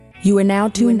You are now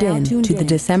tuned in to the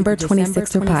December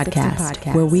 26er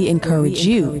podcast, where we encourage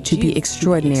you to be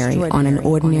extraordinary on an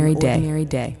ordinary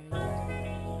day.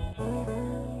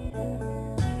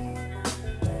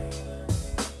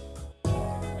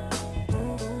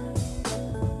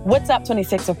 What's up,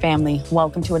 26er family?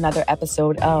 Welcome to another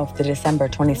episode of the December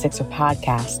 26er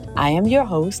podcast. I am your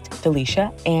host,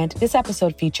 Felicia, and this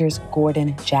episode features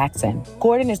Gordon Jackson.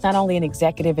 Gordon is not only an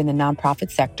executive in the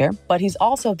nonprofit sector, but he's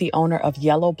also the owner of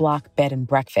Yellow Block Bed and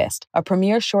Breakfast, a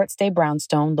premier short-stay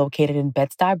brownstone located in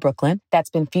Bed-Stuy, Brooklyn,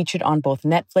 that's been featured on both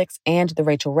Netflix and The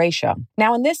Rachel Ray Show.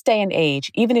 Now, in this day and age,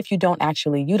 even if you don't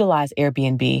actually utilize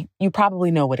Airbnb, you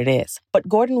probably know what it is. But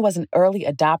Gordon was an early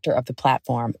adopter of the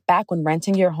platform back when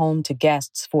renting your home to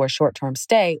guests for a short-term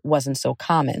stay wasn't so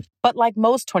common. But like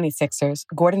most 26ers,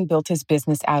 Gordon built his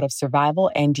business out of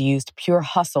survival and used pure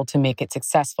hustle to make it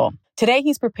successful. Today,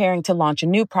 he's preparing to launch a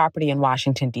new property in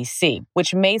Washington, D.C.,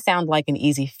 which may sound like an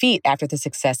easy feat after the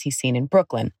success he's seen in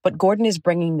Brooklyn. But Gordon is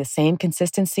bringing the same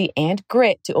consistency and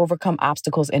grit to overcome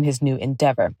obstacles in his new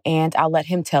endeavor. And I'll let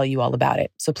him tell you all about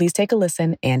it. So please take a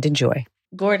listen and enjoy.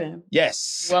 Gordon.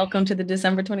 Yes. Welcome to the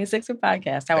December 26er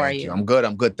podcast. How are you? I'm good.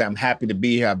 I'm happy to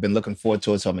be here. I've been looking forward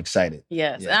to it, so I'm excited.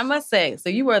 Yes. And I must say, so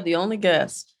you are the only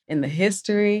guest in the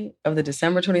history of the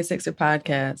December 26er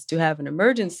podcast to have an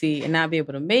emergency and not be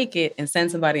able to make it and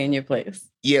send somebody in your place.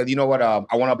 Yeah, you know what? I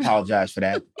want to apologize for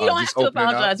that. You don't have to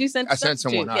apologize. You sent I sent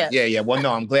someone. Yes. Yeah. Well,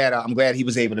 no, I'm glad he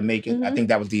was able to make it. Mm-hmm. I think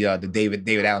that was the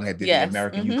David Allen had did the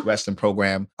American Youth Wrestling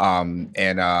Program.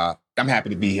 I'm happy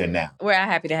to be here now. We're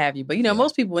happy to have you. But,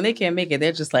 most people, when they can't make it,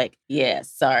 they're just like, yeah,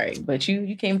 sorry. But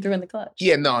you came through in the clutch.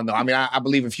 Yeah, no. I mean, I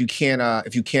believe if you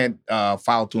can't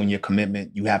follow through on your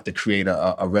commitment, you have to create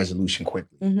a resolution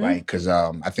quickly, right? Because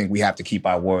I think we have to keep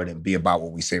our word and be about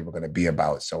what we say we're going to be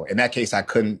about. So in that case, I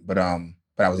couldn't, but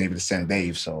I was able to send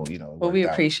Dave. So, Well, we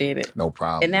appreciate it. No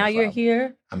problem. And now you're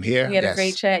here. I'm here. We had a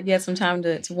great chat. You had some time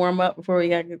to warm up before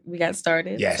we got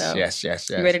started. Yes.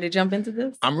 You ready to jump into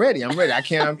this? I'm ready. I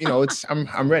can't.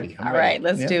 I'm ready. All right,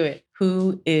 let's do it.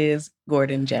 Who is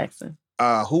Gordon Jackson?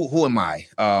 Who am I?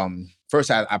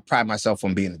 First, I pride myself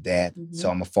on being a dad.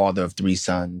 So I'm a father of 3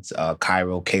 sons: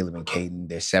 Cairo, Caleb, and Caden.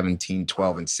 They're 17,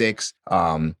 12, and 6.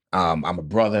 I'm a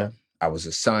brother. I was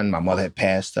a son. My mother had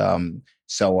passed.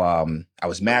 So I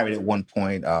was married at one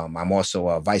point. I'm also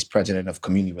a vice president of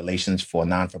community relations for a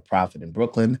non-for-profit in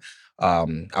Brooklyn.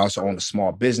 I also own a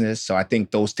small business. So I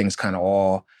think those things kind of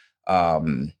all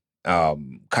kind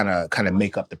of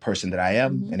make up the person that I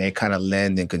am, and they kind of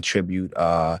lend and contribute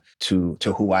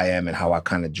to who I am and how I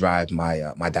kind of drive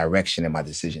my direction and my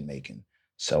decision making.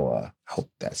 So I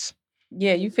hope that's.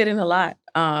 Yeah, you fit in a lot.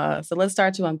 So let's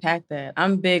start to unpack that.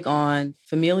 I'm big on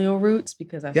familial roots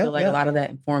because I feel like a lot of that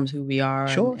informs who we are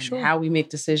and how we make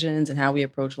decisions and how we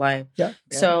approach life.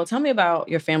 So tell me about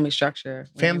your family structure.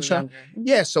 Family structure?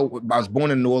 Yeah, so I was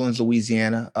born in New Orleans,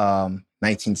 Louisiana,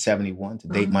 1971, to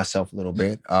date myself a little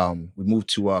bit. We moved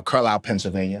to Carlisle,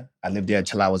 Pennsylvania. I lived there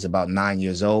until I was about 9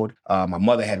 years old. My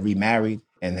mother had remarried,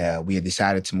 and we had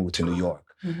decided to move to New York.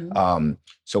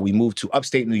 So we moved to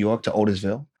upstate New York, to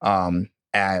Otisville. I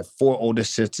have 4 older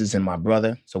sisters and my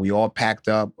brother. So we all packed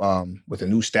up with a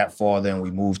new stepfather, and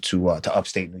we moved to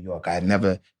upstate New York. I had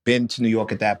never been to New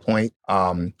York at that point.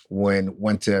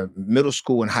 Went to middle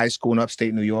school and high school in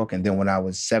upstate New York. And then when I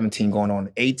was 17 going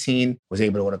on 18, was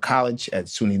able to go to college at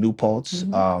SUNY New Paltz.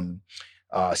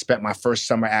 Spent my first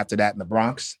summer after that in the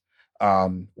Bronx.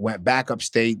 Went back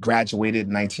upstate, graduated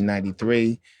in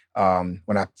 1993.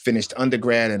 When I finished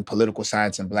undergrad in political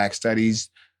science and Black studies,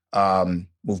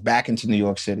 moved back into New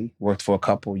York City, worked for a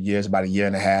couple of years, about a year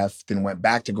and a half, then went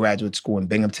back to graduate school in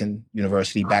Binghamton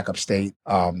University, back upstate,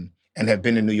 and have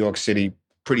been in New York City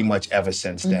pretty much ever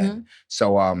since then.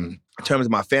 So in terms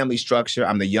of my family structure,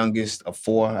 I'm the youngest of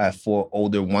 4. I have 4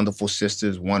 older, wonderful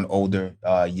sisters, 1 older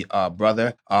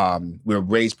brother. We were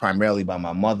raised primarily by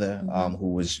my mother,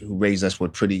 who raised us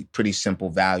with pretty simple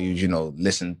values.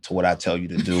 Listen to what I tell you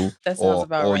to do, that sounds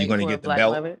about or right you're going to get the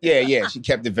belt. Mother. Yeah. She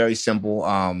kept it very simple,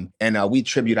 and we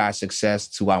attribute our success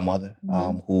to our mother,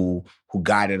 who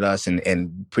guided us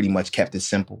and pretty much kept it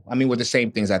simple. I mean, with the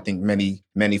same things I think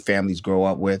many families grow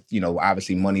up with.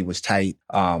 Obviously money was tight,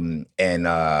 and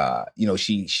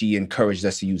she encouraged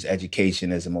us to use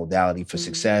education as a modality for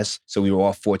success. So we were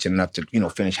all fortunate enough to,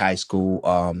 finish high school,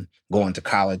 go into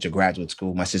college or graduate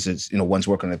school. My sister's, one's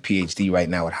working on a PhD right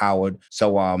now at Howard.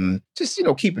 So just,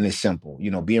 keeping it simple,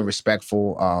 being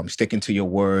respectful, sticking to your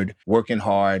word, working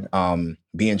hard,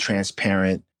 being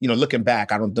transparent. Looking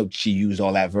back, I don't think she used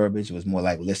all that verbiage. It was more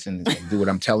like, listen and do what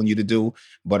I'm telling you to do.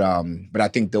 But I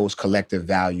think those collective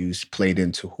values played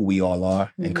into who we all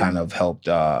are and kind of helped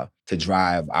to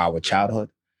drive our childhood.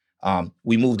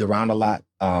 We moved around a lot.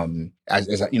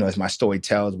 As my story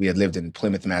tells, we had lived in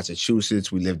Plymouth,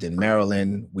 Massachusetts. We lived in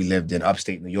Maryland. We lived in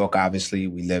upstate New York, obviously.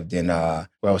 We lived in, where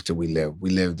else did we live? We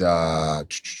lived,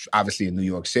 obviously, in New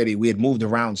York City. We had moved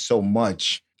around so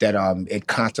much that it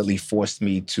constantly forced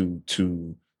me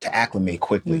to acclimate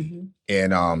quickly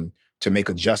and to make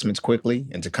adjustments quickly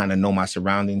and to kind of know my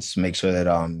surroundings, to make sure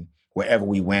that wherever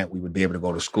we went, we would be able to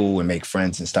go to school and make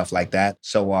friends and stuff like that.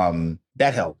 So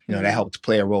that helped. That helped to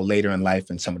play a role later in life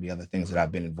and some of the other things that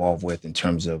I've been involved with in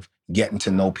terms of getting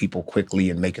to know people quickly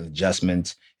and making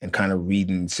adjustments and kind of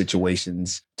reading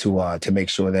situations to make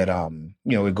sure that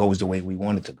it goes the way we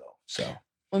want it to go. So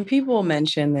when people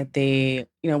mention that they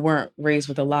weren't raised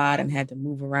with a lot and had to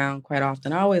move around quite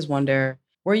often, I always wonder,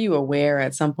 were you aware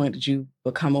at some point, did you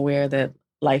become aware that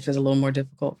life is a little more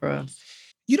difficult for us?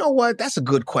 You know what? That's a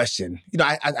good question.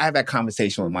 I have that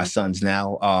conversation with my sons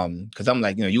now because I'm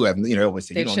like, you have, always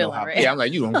say, you don't know how. Right? Yeah, I'm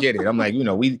like, you don't get it. I'm like,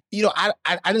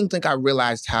 I didn't think I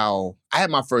realized how. I had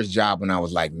my first job when I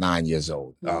was like 9 years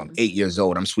old, 8 years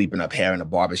old. I'm sweeping up hair in a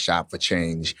barbershop for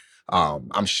change.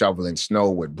 I'm shoveling snow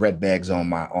with bread bags on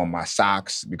my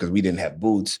socks because we didn't have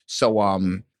boots. So,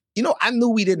 I knew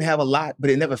we didn't have a lot, but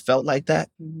it never felt like that.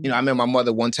 I remember my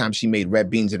mother one time, she made red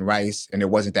beans and rice and it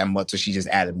wasn't that much, so she just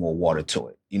added more water to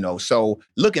it, So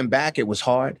looking back, it was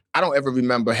hard. I don't ever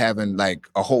remember having like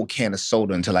a whole can of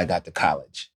soda until I got to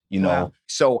college, Wow.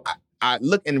 So I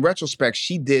look, in retrospect,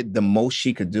 she did the most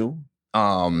she could do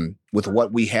with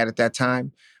what we had at that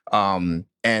time.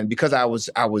 And because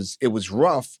it was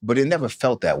rough, but it never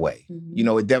felt that way. It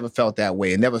never felt that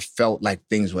way. It never felt like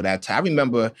things were that tight. I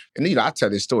remember, and I'll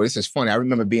tell this story. This is funny. I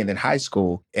remember being in high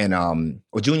school and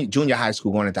or junior high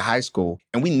school, going into high school,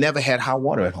 and we never had hot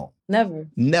water at home.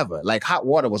 Never. Like hot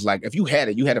water was like, if you had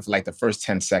it for like the first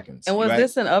 10 seconds. And was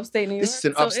this in upstate New York? This is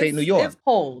in upstate New York. It's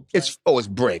cold. It's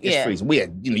brick. It's freezing. We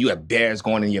had, you had bears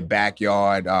going in your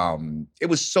backyard. It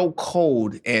was so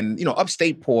cold. And,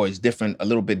 upstate poor is different, a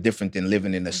little bit different than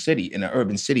living in the city, in the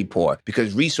urban city poor,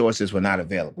 because resources were not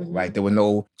available, right? There were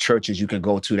no churches you could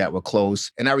go to that were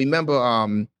close. And I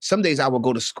remember some days I would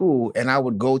go to school and I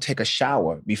would go take a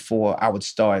shower before I would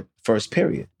start first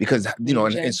period because,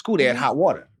 in school they had hot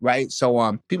water, right?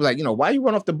 So people are like, why you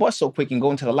run off the bus so quick and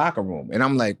go into the locker room? And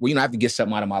I'm like, well, I have to get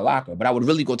something out of my locker. But I would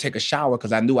really go take a shower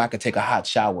because I knew I could take a hot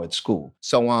shower at school.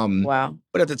 So, wow.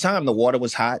 But at the time, the water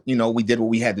was hot. We did what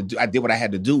we had to do. I did what I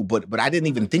had to do, but I didn't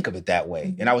even think of it that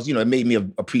way. And I was, it made me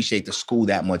appreciate the school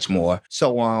that much more.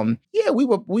 So, we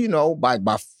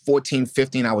by 14,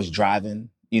 15, I was driving.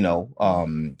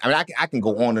 I can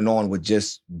go on and on with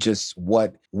just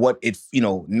what it,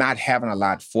 not having a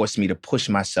lot forced me to push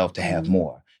myself to have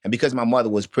more. And because my mother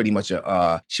was pretty much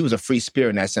she was a free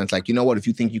spirit in that sense, like, if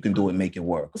you think you can do it, make it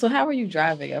work. So how were you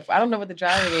driving? I don't know what the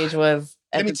driving age was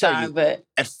at the time, but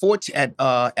at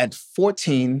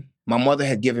 14, my mother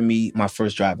had given me my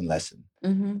first driving lesson.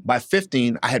 By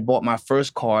 15, I had bought my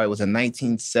first car. It was a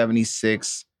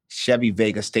 1976 Chevy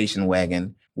Vega station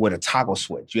wagon with a toggle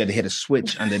switch. You had to hit a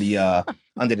switch under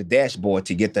the dashboard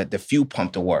to get the fuel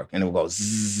pump to work. And it would go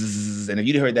zzz. And if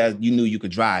you heard that, you knew you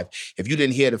could drive. If you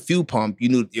didn't hear the fuel pump, you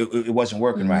knew it wasn't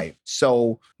working right.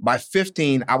 So by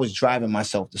 15, I was driving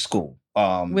myself to school.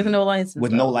 With no license?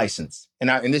 With no license. And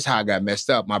this is how I got messed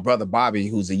up. My brother Bobby,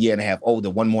 who's a year and a half older,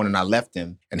 one morning I left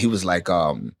him and he was like,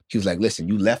 listen,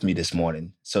 you left me this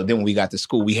morning. So then when we got to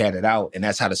school, we had it out. And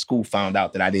that's how the school found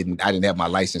out that I didn't have my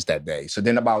license that day. So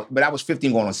then but I was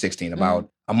 15 going on 16. About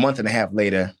a month and a half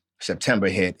later, September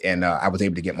hit and I was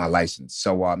able to get my license.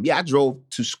 So I drove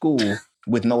to school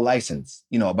with no license,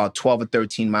 about 12 or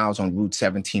 13 miles on Route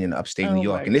 17 in upstate New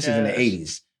York. And this is in the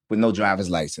 80s with no driver's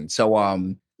license. So,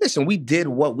 listen, we did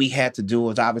what we had to do. It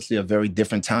was obviously a very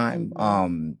different time.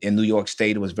 In New York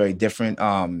State, it was very different.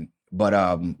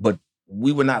 But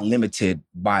we were not limited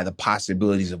by the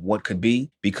possibilities of what could be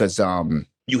because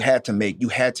you had to make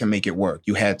it work.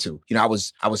 You had to. I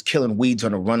was killing weeds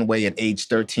on a runway at age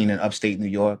 13 in upstate New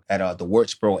York at the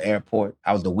Wurtsboro Airport.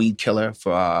 I was the weed killer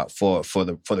for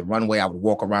the runway. I would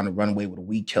walk around the runway with a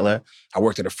weed killer. I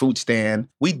worked at a fruit stand.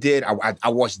 I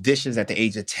washed dishes at the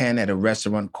age of 10 at a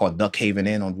restaurant called Duck Haven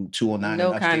Inn on Route 209.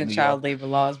 No kind of child labor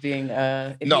laws being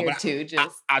adhered to.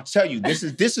 I'll tell you, this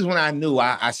is when I knew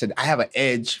I said I have an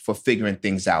edge for figuring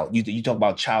things out. You talk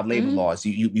about child labor laws.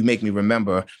 You make me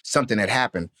remember something that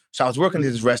happened. So I was working at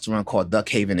this restaurant called Duck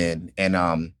Haven Inn, and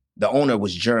the owner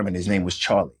was German. His name was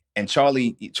Charlie. And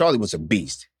Charlie was a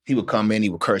beast. He would come in, he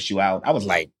would curse you out. I was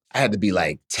like I had to be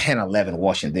like 10, 11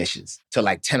 washing dishes till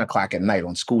like 10 o'clock at night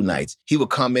on school nights. He would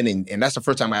come in and that's the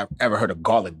first time I ever heard of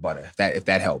garlic butter, if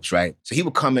that helps, right? So he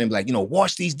would come in and be like,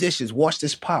 wash these dishes, wash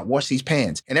this pot, wash these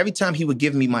pans. And every time he would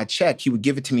give me my check, he would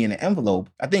give it to me in an envelope.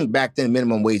 I think back then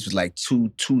minimum wage was like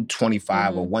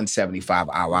 $2.25 or $1.75 an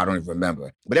hour. I don't even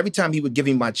remember. But every time he would give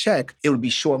me my check, it would be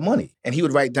short money. And he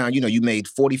would write down, you made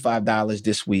 $45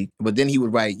 this week. But then he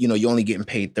would write, you're only getting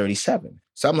paid $37.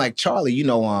 So I'm like, Charlie,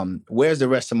 where's the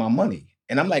rest of my money?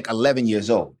 And I'm like 11 years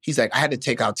old. He's like, I had to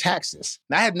take out taxes.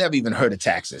 And I had never even heard of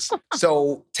taxes.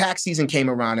 So tax season came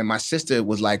around and my sister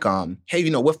was like, hey,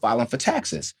 we're filing for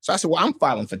taxes. So I said, well, I'm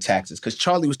filing for taxes because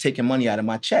Charlie was taking money out of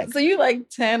my check. So you like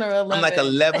 10 or 11? I'm like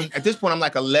 11. At this point, I'm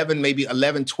like 11, maybe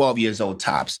 11, 12 years old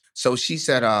tops. So she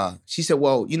said, well,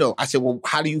 I said, well,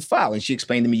 how do you file? And she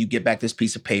explained to me, you get back this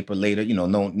piece of paper later,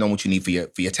 know what you need for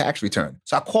your tax return.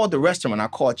 So I called the restaurant. I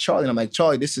called Charlie and I'm like,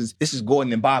 Charlie, this is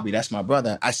Gordon and Bobby. That's my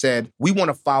brother. I said, we want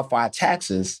to file for our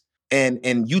taxes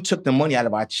and you took the money out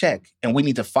of our check and we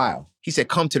need to file. He said,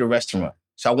 come to the restaurant.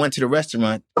 So I went to the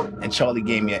restaurant and Charlie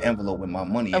gave me an envelope with my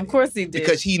money in it. Of course he did.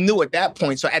 Because he knew at that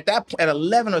point. So at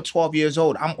 11 or 12 years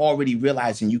old, I'm already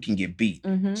realizing you can get beat.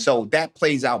 Mm-hmm. So that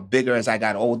plays out bigger as I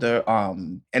got older.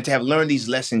 And to have learned these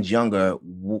lessons younger,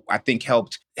 I think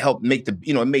helped make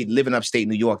it made living upstate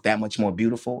New York that much more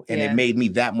beautiful. And it made me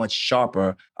that much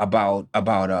sharper about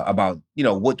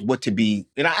what to be.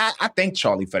 And I thank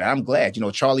Charlie for that. I'm glad.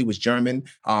 Charlie was German.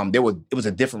 It was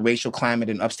a different racial climate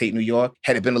in upstate New York.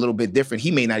 Had it been a little bit different,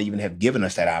 he may not even have given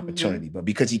us that opportunity. Mm-hmm. But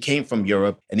because he came from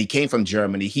Europe and he came from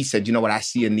Germany, he said, you know what, I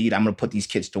see a need. I'm going to put these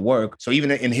kids to work. So even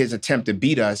in his attempt to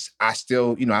beat us, I'm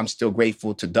still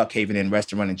grateful to Duck Haven Inn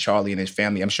Restaurant and Charlie and his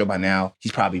family. I'm sure by now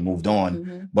he's probably moved on.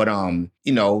 Mm-hmm. But,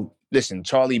 listen,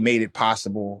 Charlie made it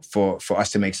possible for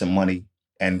us to make some money.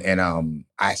 And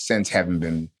I since haven't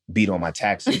been beat on my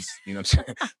taxes. You know what I'm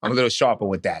saying? I'm a little sharper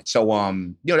with that. So,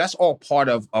 that's all part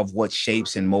of what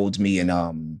shapes and molds me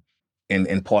and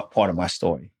part of my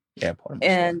story. Yeah, part of my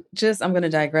story. Just, I'm going to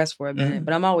digress for a minute,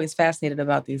 but I'm always fascinated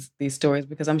about these stories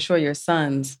because I'm sure your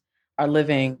sons are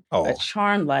living a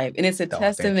charmed life. And it's a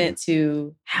testament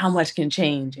to how much can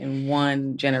change in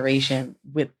one generation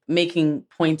with making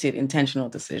pointed, intentional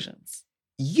decisions.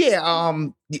 Yeah,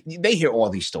 they hear all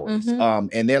these stories. Mm-hmm.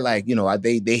 And they're like,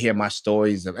 they hear my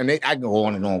stories. I can go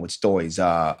on and on with stories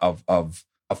of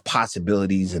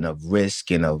possibilities and of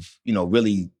risk and of,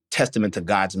 really testament to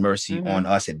God's mercy on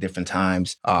us at different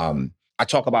times. I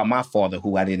talk about my father,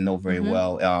 who I didn't know very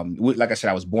well. Like I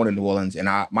said, I was born in New Orleans, and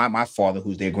my father,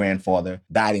 who's their grandfather,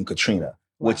 died in Katrina,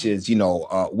 which is,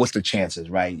 what's the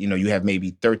chances, right? You have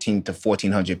maybe 1,300 to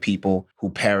 1,400 people who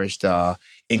perished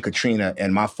in Katrina,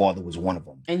 and my father was one of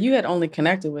them. And you had only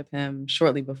connected with him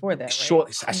shortly before that, right?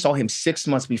 Shortly. I saw him 6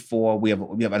 months before. We have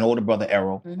an older brother,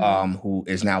 Errol, who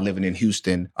is now living in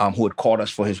Houston, who had called us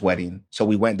for his wedding. So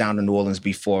we went down to New Orleans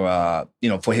before,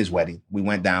 for his wedding. We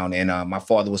went down, and my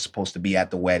father was supposed to be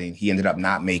at the wedding. He ended up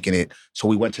not making it. So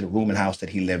we went to the rooming house that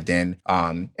he lived in.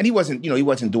 And he wasn't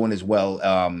doing as well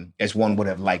as one would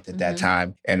have liked at that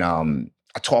time. And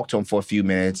I talked to him for a few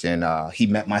minutes, and he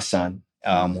met my son,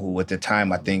 who at the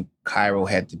time, I think Cairo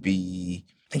had to be,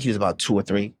 I think he was about 2 or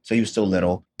 3. So he was still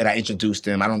little. And I introduced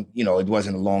him. It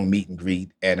wasn't a long meet and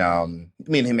greet. And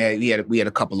me and him, we had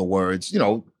a couple of words,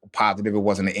 positive. It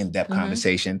wasn't an in-depth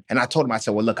conversation. And I told him, I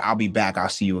said, well, look, I'll be back. I'll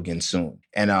see you again soon.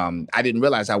 And I didn't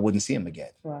realize I wouldn't see him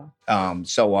again. Wow.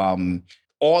 So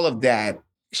all of that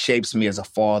shapes me as a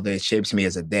father. It shapes me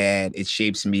as a dad. It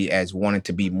shapes me as wanting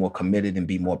to be more committed and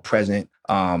be more present.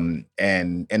 And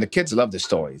the kids love the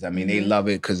stories. I mean, they love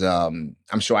it because I'm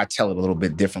sure I tell it a little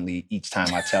bit differently each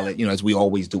time I tell it, as we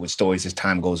always do with stories as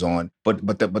time goes on.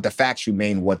 But the facts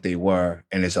remain what they were,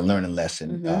 and it's a learning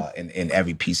lesson in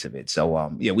every piece of it.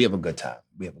 So we have a good time.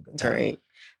 Great.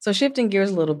 So shifting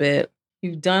gears a little bit,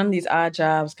 you've done these odd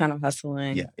jobs, kind of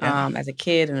hustling as a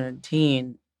kid and a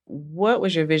teen. What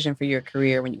was your vision for your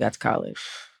career when you got to college?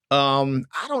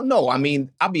 I don't know. I mean,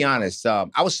 I'll be honest.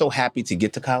 I was so happy to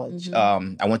get to college.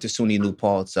 I went to SUNY New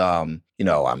Paltz.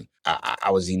 I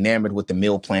was enamored with the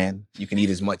meal plan. You can eat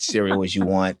as much cereal as you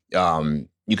want.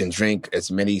 You can drink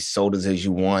as many sodas as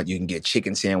you want. You can get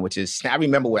chicken sandwiches. I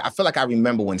remember when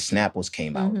Snapples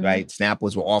came out, right?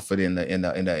 Snapples were offered in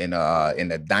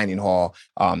the dining hall.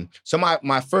 So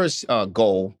my first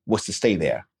goal was to stay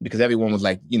there because everyone was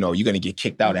like, you're going to get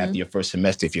kicked out after your first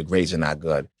semester if your grades are not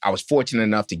good. I was fortunate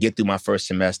enough to get through my first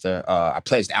semester. I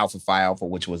pledged Alpha Phi Alpha,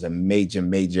 which was a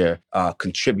major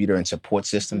contributor and support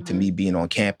system to me being on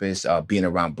campus, being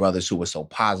around brothers who were so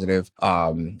positive.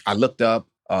 I looked up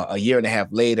A year and a half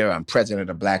later, I'm president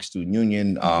of Black Student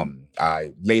Union.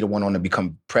 I later went on to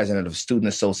become president of Student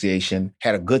Association,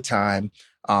 had a good time.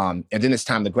 And then it's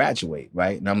time to graduate,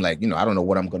 right? And I'm like, I don't know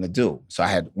what I'm going to do. So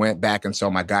I went back and saw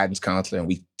my guidance counselor, and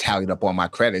we tallied up all my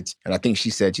credits. And I think she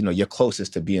said, you're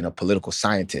closest to being a political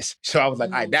scientist. So I was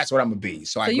like, all right, that's what I'm going to be.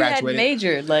 So I graduated. You had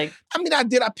majored, like... I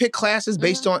did. I picked classes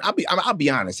based on, I'll be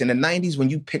honest. In the 90s, when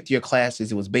you picked your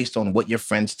classes, it was based on what your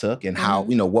friends took and how,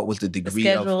 what was the degree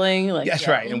of... Scheduling. That's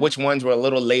right. And which ones were a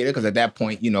little later, because at that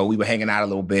point, we were hanging out a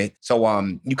little bit. So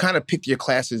you kind of picked your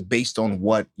classes based on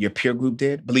what your peer group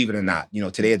did, believe it or not.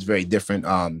 Today it's very different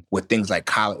with things like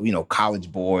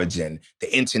college boards and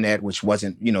the internet, which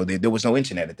wasn't, there was no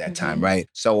internet at that time, right?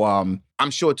 So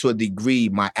I'm sure to a degree,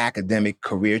 my academic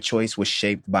career choice was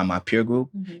shaped by my peer group.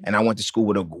 And I went to school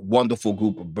with a wonderful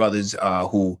group of brothers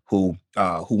who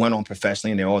went on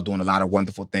professionally, and they're all doing a lot of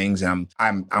wonderful things. And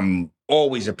I'm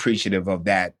always appreciative of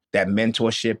that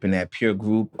mentorship and that peer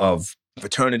group of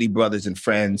fraternity brothers and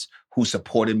friends who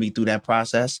supported me through that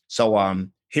process. So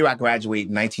here I graduate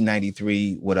in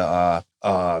 1993 with a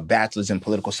bachelor's in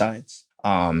political science.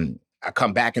 I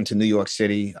come back into New York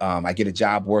City. I get a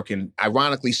job working,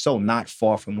 ironically so, not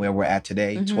far from where we're at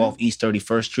today, 12 East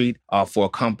 31st Street, for a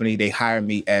company. They hired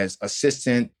me as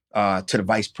assistant to the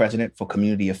vice president for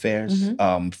community affairs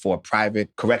for a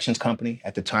private corrections company.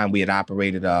 At the time, we had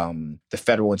operated the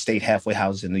federal and state halfway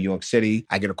houses in New York City.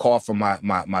 I get a call from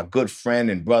my good friend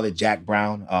and brother, Jack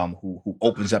Brown, who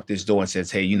opens up this door and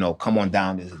says, hey, come on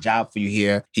down. There's a job for you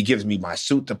here. He gives me my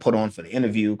suit to put on for the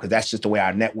interview, because that's just the way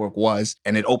our network was.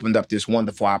 And it opened up this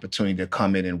wonderful opportunity to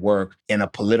come in and work in a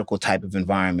political type of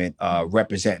environment,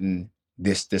 representing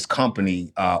this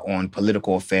company on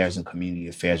political affairs and community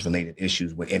affairs related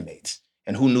issues with inmates.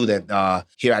 And who knew that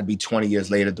here I'd be 20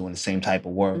 years later doing the same type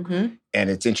of work. And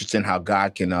it's interesting how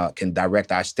God can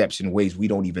direct our steps in ways we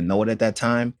don't even know it at that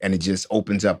time. And it just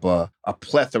opens up a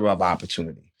plethora of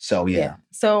opportunity. So, yeah.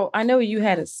 So I know you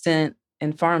had a stint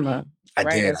in pharma,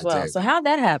 right, as well. So how'd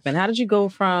that happen? How did you go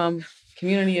from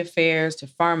community affairs to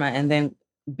pharma and then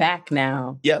back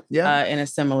now in a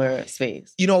similar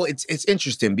space? It's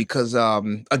interesting because,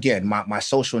 again, my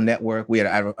social network, we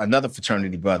had another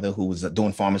fraternity brother who was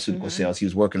doing pharmaceutical sales. He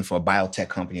was working for a biotech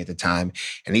company at the time.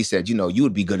 And he said, you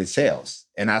would be good at sales.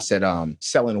 And I said,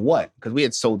 selling what? Because we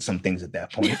had sold some things at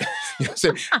that point.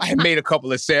 So I had made a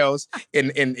couple of sales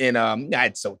I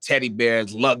had sold teddy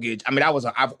bears, luggage.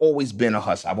 I've always been a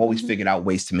hustler. I've always figured out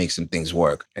ways to make some things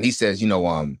work. And he says, did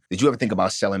you ever think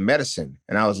about selling medicine?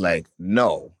 And I was like,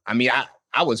 no.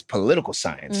 I was political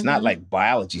science, not like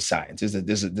biology science.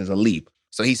 There's a leap.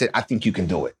 So he said, I think you can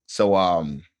do it. So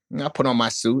I put on my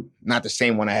suit, not the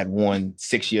same one I had worn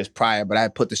 6 years prior, but I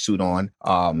had put the suit on.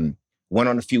 Went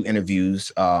on a few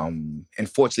interviews. And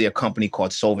fortunately, a company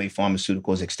called Solvay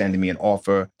Pharmaceuticals extended me an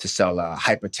offer to sell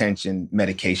hypertension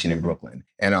medication in Brooklyn.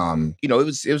 And,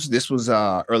 this was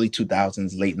early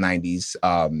 2000s, late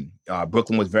 90s.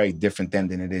 Brooklyn was very different then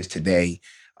than it is today.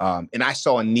 And I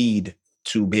saw a need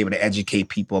to be able to educate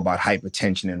people about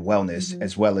hypertension and wellness,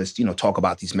 as well as, talk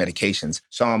about these medications.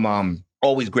 So I'm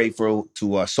always grateful to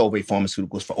Solvay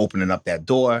Pharmaceuticals for opening up that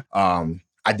door.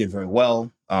 I did very well.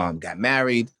 Got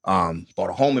married, bought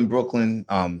a home in Brooklyn.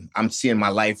 I'm seeing my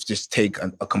life just take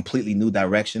a completely new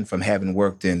direction from having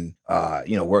worked in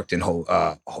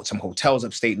some hotels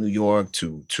upstate New York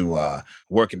to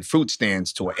working fruit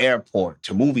stands to an airport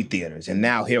to movie theaters, and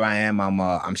now here I am.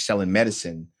 I'm selling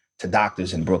medicine to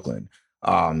doctors in Brooklyn.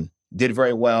 Did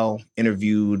very well.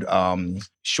 Interviewed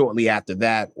shortly after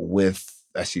that with.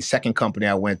 Second company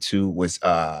I went to was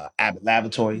Abbott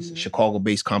Laboratories,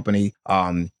 Chicago-based company.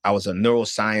 I was a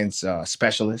neuroscience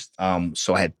specialist,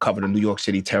 so I had covered the New York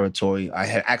City territory. I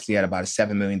had about a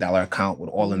 $7 million account with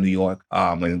all in New York,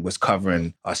 and was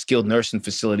covering skilled nursing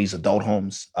facilities, adult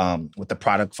homes, with the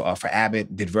product for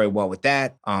Abbott. Did very well with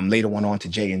that. Later went on to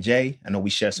J&J. I know we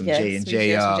share some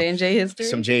J&J. Some J&J history.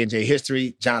 Some J&J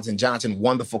history. Johnson & Johnson,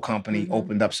 wonderful company,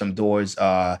 opened up some doors,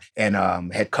 and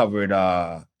had covered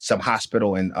some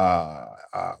hospital and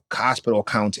hospital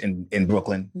accounts in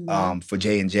Brooklyn for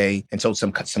J&J, and so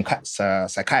some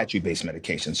psychiatry-based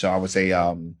medication. So I was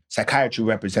a psychiatry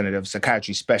representative,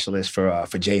 psychiatry specialist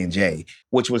for J&J,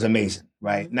 which was amazing.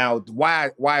 Right now,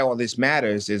 why all this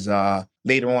matters is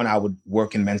later on I would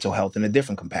work in mental health in a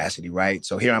different capacity. Right,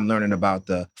 so here I'm learning about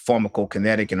the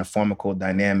pharmacokinetic and the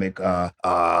pharmacodynamic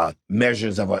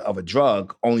measures of a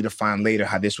drug, only to find later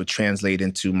how this would translate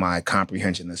into my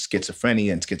comprehension of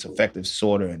schizophrenia and schizoaffective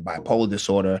disorder and bipolar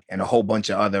disorder and a whole bunch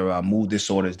of other mood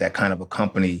disorders that kind of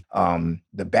accompany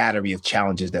the battery of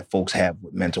challenges that folks have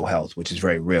with mental health, which is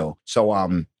very real. real. So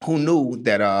who knew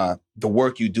that the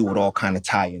work you do would all kind of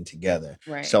tie in together.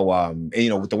 Right. So and,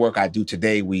 with the work I do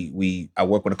today, I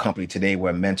work with a company today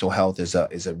where mental health is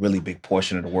a really big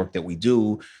portion of the work that we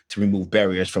do to remove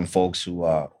barriers from folks who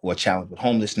are challenged with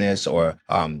homelessness or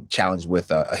challenged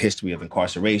with a history of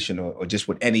incarceration or just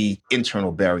with any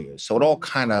internal barriers. So it all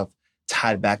kind of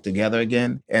tied back together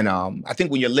again. And I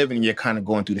think when you're living and you're kind of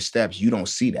going through the steps, you don't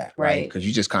see that, right? Because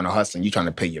you're just kind of hustling. You're trying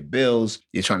to pay your bills.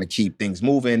 You're trying to keep things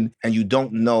moving. And you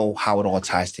don't know how it all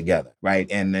ties together,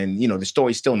 right? And then, the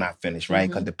story's still not finished, right?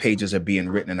 Because the pages are being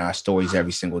written in our stories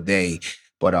every single day.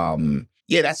 But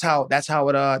that's how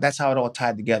it all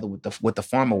tied together with the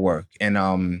pharma work.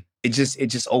 And it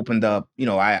just opened up,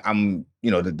 I'm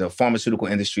the pharmaceutical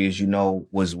industry, as you know,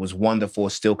 was wonderful,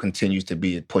 still continues to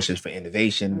be. It pushes for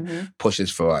innovation, pushes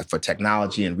for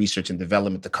technology and research and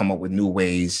development to come up with new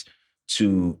ways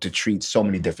to treat so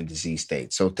many different disease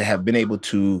states. So to have been able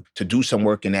to do some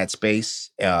work in that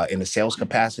space in a sales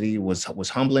capacity was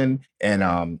humbling,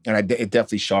 and it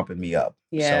definitely sharpened me up.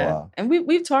 Yeah, so, and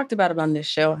we've talked about it on this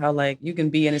show, how like you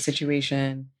can be in a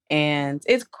situation and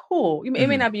it's cool. It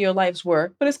may not be your life's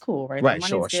work, but it's cool, right? Right, the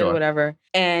money's good, whatever.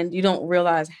 And you don't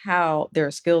realize how there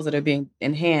are skills that are being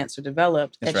enhanced or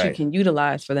developed that you can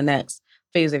utilize for the next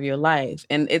phase of your life.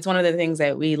 And it's one of the things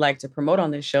that we like to promote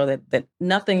on this show, that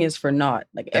nothing is for naught.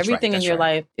 Like everything in your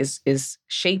life is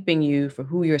shaping you for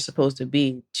who you're supposed to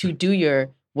be, to do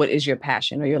what is your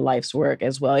passion or your life's work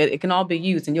as well. It can all be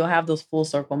used, and you'll have those full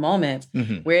circle moments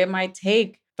where it might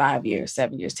take 5 years,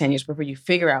 7 years, 10 years before you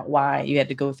figure out why you had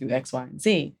to go through X, Y, and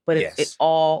Z. But it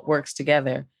all works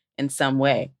together in some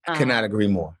way. I cannot agree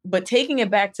more. But taking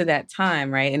it back to that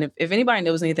time, right? And if anybody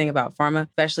knows anything about pharma,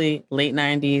 especially late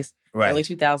 90s, early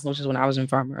 2000s, which is when I was in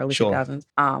pharma, early 2000s,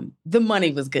 the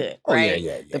money was good, right?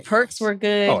 Yeah. The perks were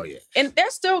good. Oh, yeah. And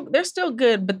they're still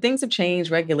good, but things have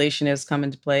changed. Regulation has come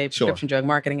into play, Prescription Drug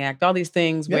Marketing Act, all these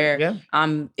things where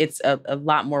it's a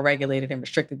lot more regulated and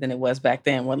restricted than it was back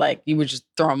then, where like you were just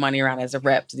throwing money around as a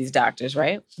rep to these doctors,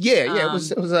 right? Yeah. It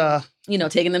was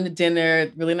taking them to dinner,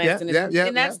 really nice dinner.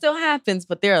 And that still happens,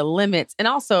 but there are limits. And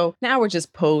also, now we're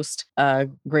just post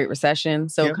Great Recession,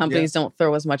 so companies don't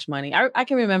throw as much money. I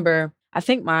can remember, I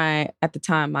think at the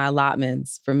time, my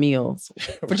allotments for meals,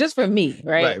 for me,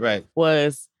 right,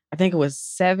 was, I think it was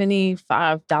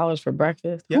 $75 for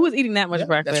breakfast. Who was eating that much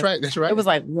breakfast? That's right. It was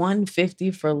like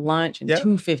 $150 for lunch and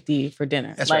 $250 for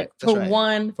dinner. That's like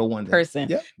right. For one person.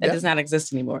 That does not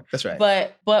exist anymore. That's right.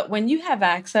 But when you have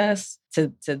access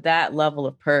to that level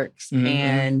of perks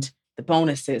and the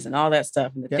bonuses and all that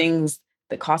stuff and the things,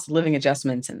 the cost of living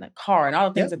adjustments and the car and all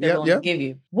the things that they're willing to give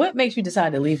you, what makes you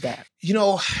decide to leave that?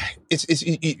 It's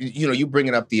you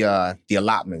bringing up the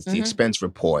allotments, the expense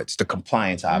reports, the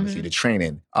compliance, obviously, the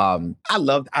training. I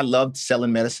loved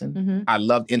selling medicine. I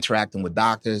loved interacting with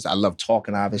doctors. I loved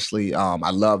talking, obviously.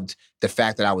 I loved the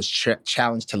fact that I was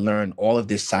challenged to learn all of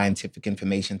this scientific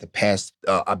information to pass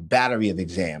a battery of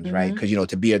exams, right? Because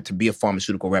to be a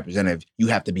pharmaceutical representative, you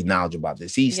have to be knowledgeable about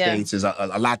disease states. There's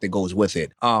a lot that goes with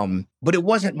it. But it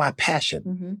wasn't my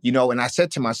passion, and I said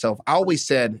to myself, I always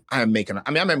said, I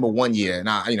remember one year, and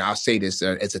I'll say this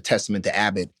as a testament to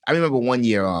Abbott. I remember one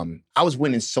year, I was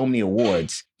winning so many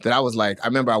awards that I was like, I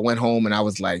remember I went home and I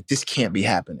was like, this can't be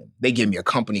happening. They gave me a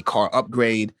company car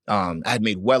upgrade. I had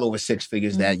made well over 6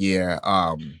 figures that year.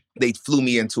 They flew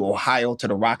me into Ohio to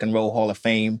the Rock and Roll Hall of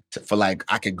Fame for like,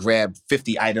 I could grab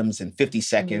 50 items in 50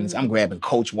 seconds. I'm grabbing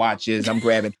Coach watches. I'm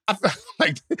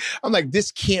like,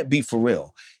 this can't be for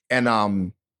real. And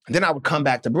then I would come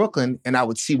back to Brooklyn and I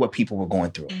would see what people were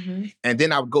going through. And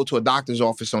then I would go to a doctor's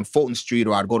office on Fulton Street,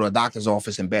 or I'd go to a doctor's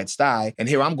office in Bed-Stuy. And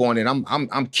here I'm going in,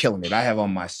 I'm killing it. I have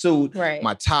on my suit,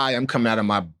 my tie. I'm coming out of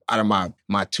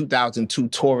my 2002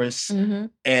 Taurus,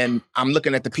 and I'm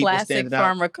looking at the people standing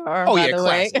out. Classic pharma car. Oh yeah,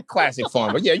 classic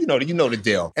pharma. Yeah, you know the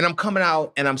deal. And I'm coming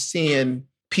out and I'm seeing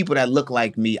people that look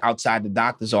like me outside the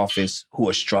doctor's office who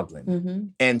are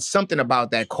struggling. And something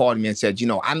about that called me and said,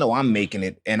 I know I'm making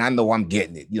it and I know I'm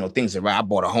getting it. Things are right. I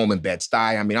bought a home in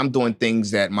Bed-Stuy. I mean, I'm doing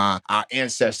things that our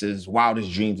ancestors'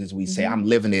 wildest dreams, as we say. I'm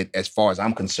living it as far as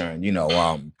I'm concerned.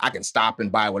 I can stop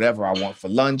and buy whatever I want for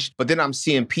lunch. But then I'm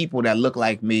seeing people that look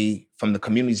like me from the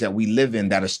communities that we live in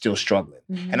that are still struggling.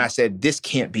 And I said, this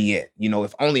can't be it.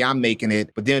 If only I'm making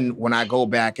it. But then when I go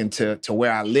back into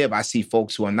where I live, I see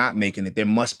folks who are not making it. There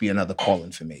must be another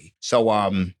calling for me. So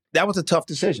that was a tough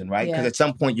decision, right? Because at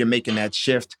some point you're making that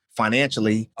shift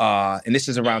financially. And this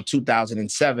is around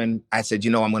 2007. I said,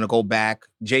 I'm going to go back.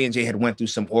 J&J had went through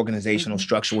some organizational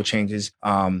structural changes.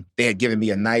 They had given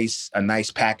me a nice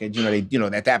package.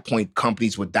 At that point,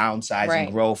 companies would downsize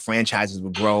and grow, franchises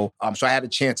would grow. So I had a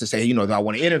chance to say, do I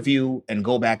want to interview and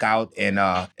go back out and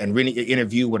really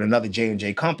interview with another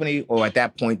J&J company? Or at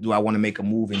that point, do I want to make a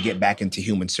move and get back into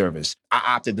human service? I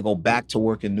opted to go back to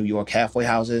work in New York halfway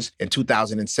houses. In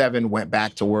 2007, went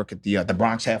back to work at the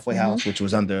Bronx halfway house, which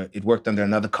was worked under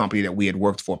another company that we had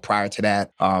worked for prior to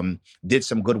that. Did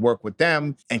some good work with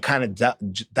them and kind of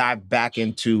dived back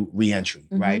into reentry,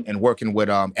 right? And working with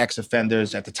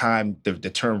ex-offenders. At the time, the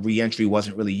term reentry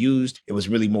wasn't really used. It was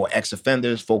really more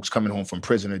ex-offenders, folks coming home from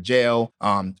prison or jail.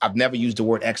 I've never used the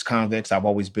word ex-convicts. I've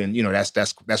always been,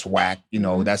 that's whack.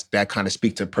 That kind of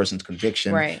speaks to a person's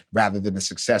conviction rather than the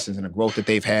successes and the growth that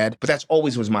they've had. But that's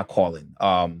always was my calling,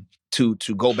 to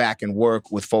go back and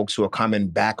work with folks who are coming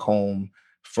back home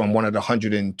from one of the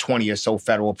 120 or so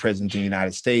federal prisons in the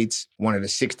United States, one of the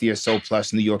 60 or so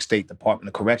plus New York State Department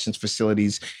of Corrections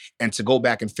facilities, and to go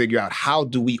back and figure out how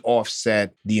do we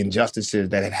offset the injustices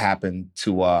that had happened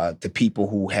to people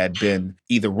who had been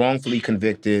either wrongfully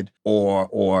convicted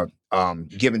or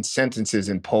given sentences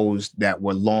imposed that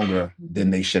were longer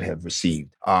than they should have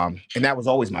received. And that was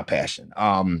always my passion.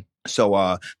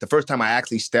 So the first time I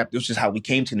actually stepped, this is how we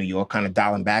came to New York, kind of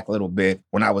dialing back a little bit.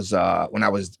 When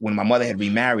my mother had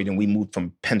remarried and we moved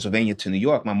from Pennsylvania to New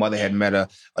York, my mother had met a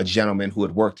gentleman who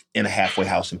had worked in a halfway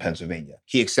house in Pennsylvania.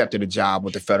 He accepted a job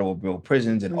with the Federal Bureau of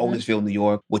Prisons in Otisville, New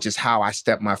York, which is how I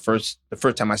stepped the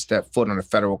first time I stepped foot on a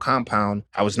federal compound.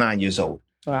 I was 9 years old.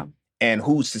 Wow. And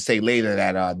who's to say later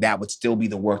that that would still be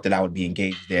the work that I would be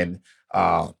engaged in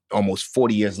almost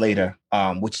 40 years later,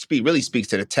 which really speaks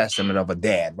to the testament of a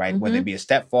dad, right? Whether it be a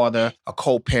stepfather, a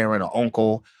co-parent, an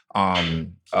uncle,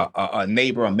 a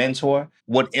neighbor, a mentor,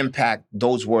 what impact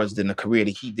those words in the career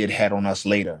that he did had on us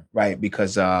later, right?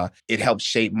 Because it helped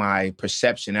shape my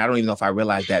perception. I don't even know if I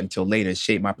realized that until later. It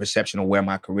shaped my perception of where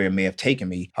my career may have taken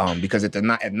me. Because at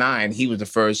 9, he was the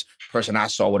first person I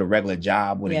saw with a regular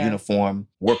job, with a uniform,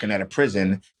 working at a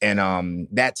prison. And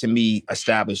that to me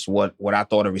established what I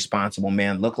thought a responsible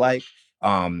man looked like.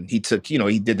 He took,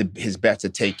 he did his best to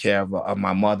take care of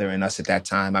my mother and us at that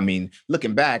time. I mean,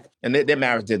 looking back, and their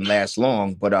marriage didn't last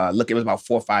long, but it was about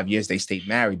 4 or 5 years they stayed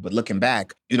married. But looking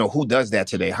back, who does that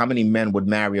today? How many men would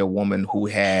marry a woman who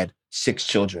had 6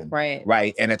 children?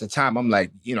 Right. And at the time, I'm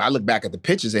like, I look back at the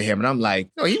pictures of him and I'm like,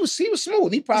 he was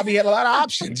smooth. He probably had a lot of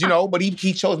options, but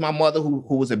he chose my mother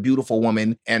who was a beautiful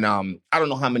woman. And I don't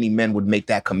know how many men would make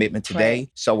that commitment today.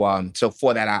 Right. So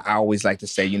for that, I always like to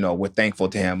say, we're thankful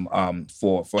to him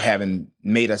for having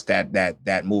made us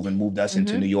that move and moved us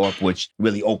into New York, which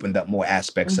really opened up more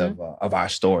aspects of our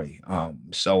story.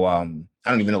 I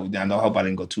don't even know. I hope I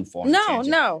didn't go too far. No.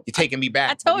 You're taking me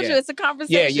back. I told you it's a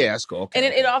conversation. Yeah, that's cool. Okay.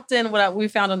 And it often, what we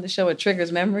found on the show, it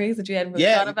triggers memories that you hadn't really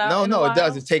thought about. No, it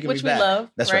does. It's taking me back. Which we love.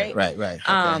 That's right. Right.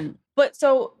 Okay. But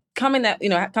so coming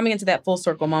into that full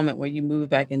circle moment where you move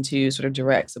back into sort of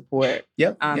direct support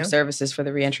services for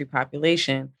the reentry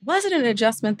population, was it an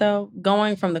adjustment though,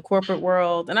 going from the corporate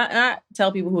world? And I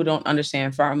tell people who don't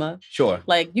understand pharma, sure,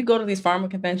 like you go to these pharma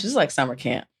conventions, it's like summer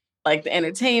camp. Like the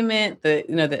entertainment,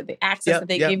 the access that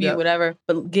they give you, whatever.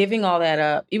 But giving all that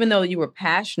up, even though you were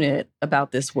passionate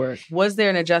about this work, was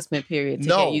there an adjustment period to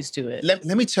get used to it? Let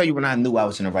me tell you when I knew I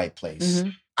was in the right place.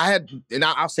 I had, and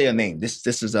I'll say a name. This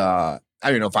is I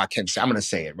don't know if I can say. I'm going to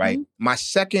say it, right? My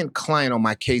second client on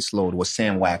my caseload was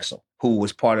Sam Waxel, who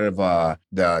was part of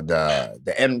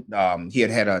he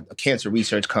had a cancer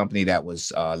research company that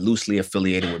was loosely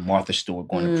affiliated with Martha Stewart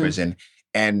going to prison.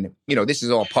 And, this is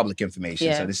all public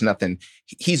information, so there's nothing.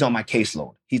 He's on my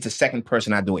caseload. He's the second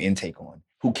person I do an intake on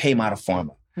who came out of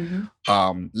pharma.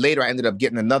 Later, I ended up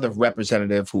getting another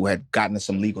representative who had gotten into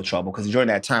some legal trouble, because during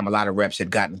that time, a lot of reps had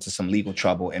gotten into some legal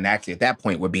trouble. And actually, at that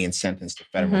point, were being sentenced to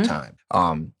federal time.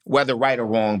 Whether right or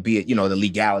wrong, be it, the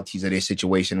legalities of their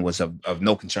situation was of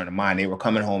no concern of mine. They were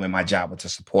coming home and my job was to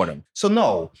support them. So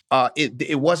no,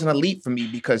 it wasn't a leap for me,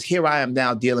 because here I am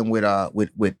now dealing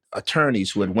with attorneys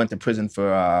who had went to prison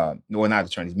for, not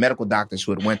attorneys, medical doctors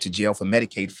who had went to jail for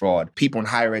Medicaid fraud, people in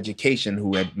higher education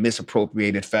who had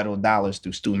misappropriated federal dollars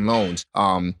through student loans,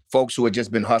 folks who had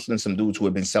just been hustling, some dudes who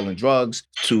had been selling drugs,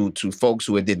 to folks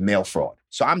who had did mail fraud.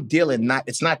 So I'm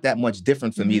it's not that much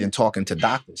different for me than talking to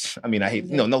doctors. I mean, I hate,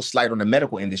 no slight on the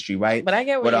medical industry, right? But I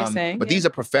get what you're saying. But these are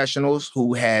professionals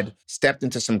who had stepped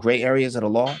into some gray areas of the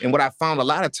law. And what I found a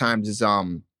lot of times is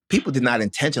people did not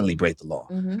intentionally break the law.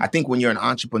 I think when you're an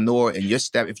entrepreneur and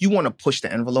if you want to push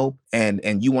the envelope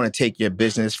and you want to take your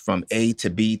business from A to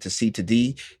B to C to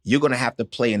D, you're going to have to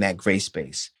play in that gray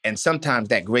space. And sometimes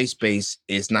that gray space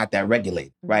is not that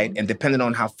regulated, right? And depending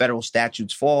on how federal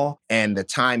statutes fall and the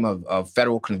time of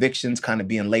federal convictions kind of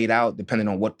being laid out, depending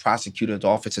on what prosecutor's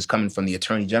office is coming from the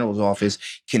Attorney General's office,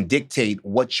 can dictate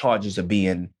what charges are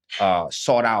being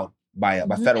sought out by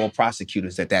federal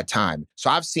prosecutors at that time. So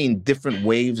I've seen different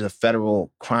waves of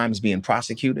federal crimes being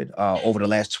prosecuted over the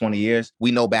last 20 years.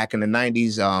 We know back in the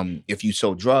 90s, if you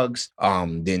sold drugs,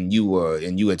 then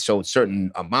you had sold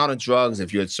certain amount of drugs.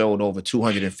 If you had sold over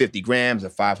 250 grams or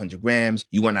 500 grams,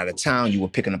 you went out of town, you were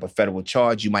picking up a federal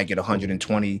charge, you might get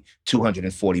 120,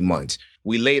 240 months.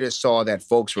 We later saw that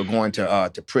folks were going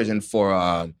to prison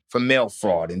for mail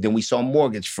fraud, and then we saw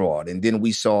mortgage fraud, and then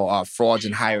we saw frauds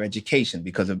in higher education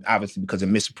because of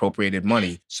misappropriated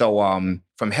money. So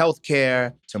from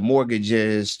healthcare to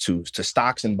mortgages to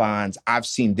stocks and bonds, I've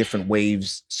seen different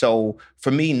waves. So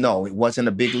for me, no, it wasn't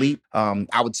a big leap.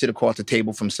 I would sit across the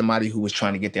table from somebody who was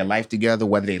trying to get their life together,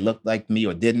 whether they looked like me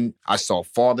or didn't. I saw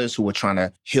fathers who were trying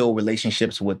to heal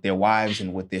relationships with their wives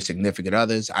and with their significant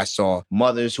others. I saw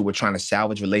mothers who were trying to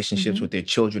salvage relationships with their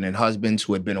children and husbands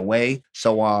who had been away.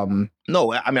 So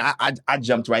no, I mean, I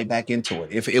jumped right back into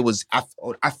it.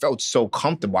 I felt so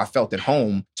comfortable. I felt at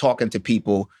home talking to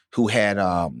people who had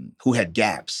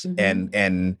gaps,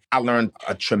 and I learned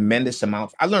a tremendous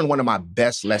amount. I learned one of my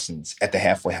best lessons at the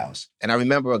halfway house, and I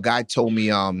remember a guy told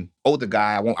me, older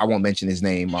guy, I won't mention his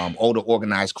name, older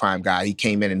organized crime guy. He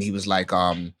came in and he was like,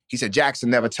 he said, "Jackson,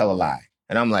 never tell a lie."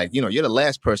 And I'm like, you're the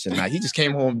last person. Now, he just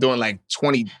came home doing like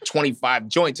 20, 25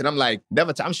 joints. And I'm like,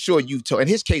 I'm sure you told. And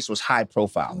his case was high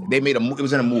profile. They made it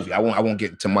was in a movie. I won't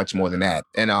get into much more than that.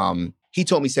 And he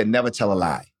told me, he said, "Never tell a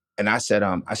lie." And I said,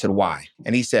 "Why?"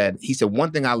 And he said,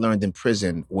 one thing I learned in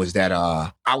prison was that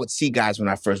I would see guys when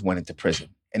I first went into prison.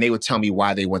 And they would tell me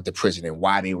why they went to prison and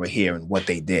why they were here and what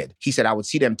they did. He said, I would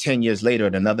see them 10 years later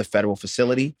at another federal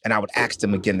facility, and I would ask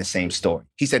them again the same story.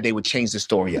 He said they would change the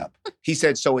story up. He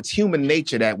said, so it's human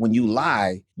nature that when you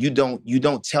lie, you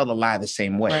don't tell the lie the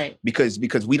same way. Right.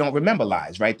 Because we don't remember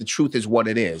lies, right? The truth is what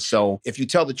it is. So if you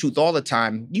tell the truth all the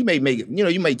time, you may make it,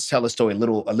 you may tell a story a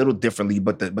little differently,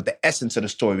 but the essence of the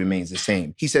story remains the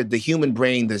same. He said the human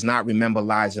brain does not remember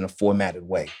lies in a formatted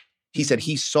way. He said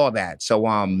he saw that. So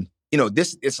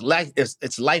it's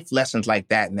life lessons like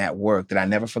that and that work that I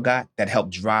never forgot that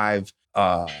helped drive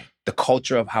the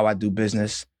culture of how I do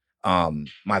business,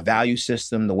 my value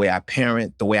system, the way I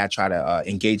parent, the way I try to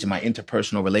engage in my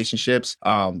interpersonal relationships.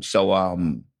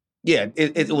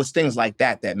 It was things like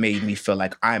that made me feel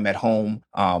like I'm at home.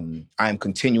 I'm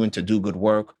continuing to do good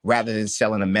work. Rather than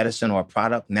selling a medicine or a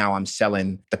product, now I'm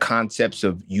selling the concepts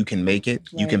of you can make it,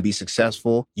 right. You can be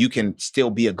successful, you can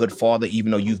still be a good father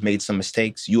even though you've made some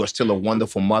mistakes. You are still a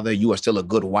wonderful mother. You are still a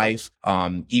good wife,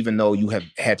 even though you have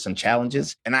had some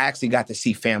challenges. And I actually got to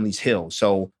see families heal.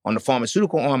 So on the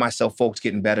pharmaceutical arm, I saw folks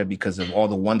getting better because of all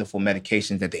the wonderful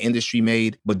medications that the industry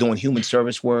made. But doing human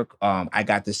service work, I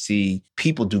got to see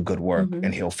people do good work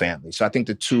and heal families. So I think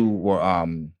the two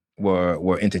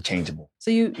were interchangeable. So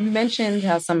you mentioned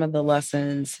how some of the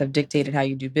lessons have dictated how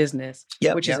you do business,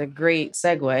 which is a great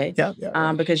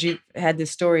segue because you've had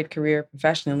this storied career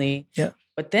professionally. Yeah.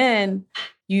 But then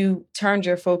you turned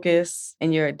your focus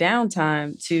in your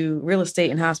downtime to real estate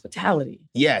and hospitality.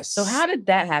 Yes. So how did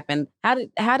that happen? How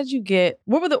did you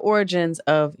what were the origins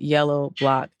of Yellow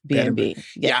Block B&B?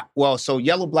 Yeah. Well, so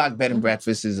Yellow Block Bed and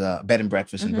Breakfast is a bed and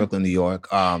breakfast in Brooklyn, New York.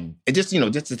 And just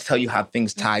to tell you how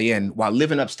things tie in, while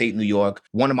living upstate New York,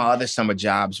 one of my other summer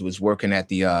jobs was working at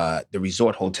the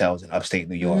resort hotels in upstate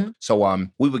New York. So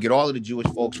we would get all of the Jewish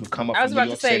folks would come up from New York City. I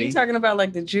was about to say, you talking about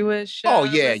like the Jewish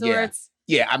resorts?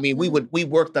 Yeah, I mean, we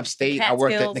worked upstate. I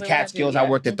worked at the Catskills. I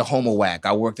worked at the Homowac.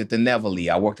 I worked at the Nevele.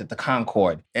 I worked at the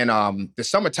Concord. And the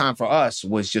summertime for us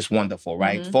was just wonderful,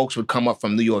 right? Folks would come up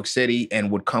from New York City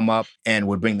and would come up and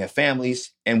would bring their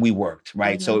families, and we worked,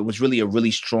 right? So it was really a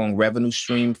really strong revenue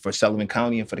stream for Sullivan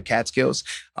County and for the Catskills.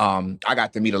 I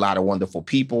got to meet a lot of wonderful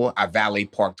people. I valet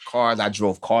parked cars. I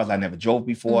drove cars I never drove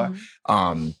before.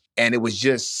 And it was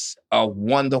just a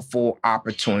wonderful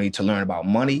opportunity to learn about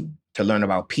money, to learn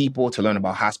about people, to learn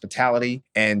about hospitality,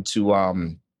 and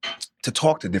to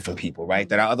talk to different people, right?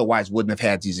 That I otherwise wouldn't have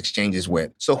had these exchanges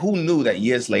with. So who knew that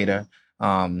years later,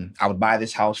 I would buy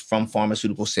this house from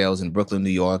Pharmaceutical Sales in Brooklyn, New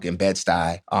York, in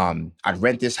Bed-Stuy. I'd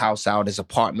rent this house out as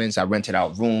apartments. I rented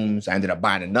out rooms. I ended up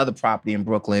buying another property in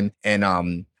Brooklyn.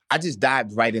 And I just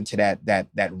dived right into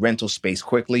that rental space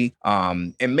quickly.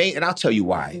 And I'll tell you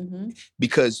why.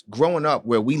 Because growing up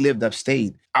where we lived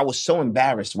upstate, I was so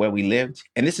embarrassed where we lived.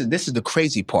 And this is the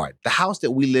crazy part. The house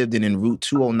that we lived in Route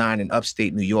 209 in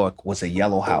upstate New York was a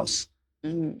yellow house.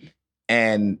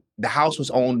 And the house was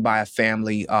owned by a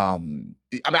family. I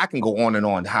can go on and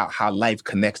on how life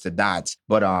connects the dots.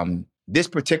 But this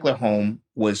particular home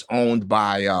was owned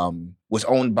by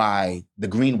the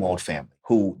Greenwald family,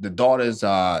 who the daughters,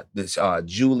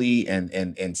 Julie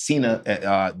and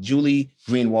Cena, Julie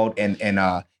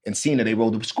Greenwald and Cena, they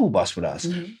rode the school bus with us.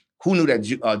 Who knew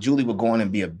that Julie would go on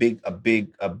and be a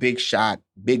big shot,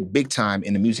 big time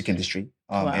in the music industry,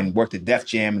 and worked at Def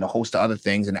Jam and a host of other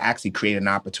things, and actually created an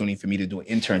opportunity for me to do an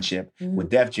internship with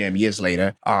Def Jam years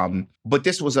later. But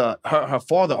this was her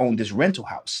father owned this rental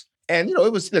house. And,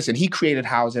 he created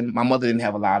housing. My mother didn't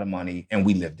have a lot of money, and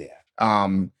we lived there.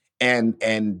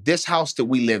 And this house that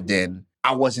we lived in,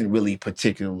 I wasn't really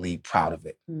particularly proud of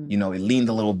it. It leaned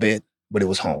a little bit, but it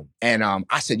was home. And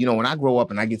I said, when I grow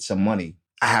up and I get some money,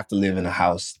 I have to live in a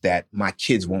house that my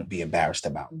kids won't be embarrassed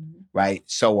about, right?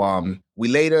 So we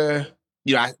later...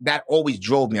 that always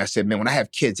drove me. I said, man, when I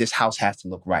have kids, this house has to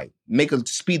look right.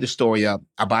 Speed the story up.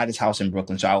 I buy this house in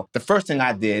Brooklyn. So the first thing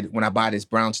I did when I buy this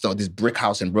brownstone, this brick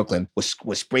house in Brooklyn, was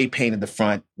spray painted the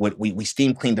front. We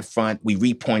steam cleaned the front. We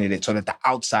repointed it so that the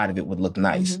outside of it would look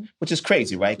nice, which is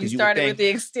crazy, right? Because you started with the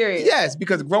exterior. Yes,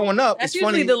 because growing up, that's it's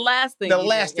funny. Usually the last thing. The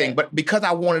last thing. But because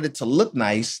I wanted it to look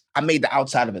nice, I made the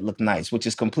outside of it look nice, which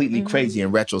is completely crazy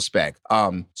in retrospect.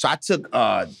 So I took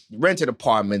rented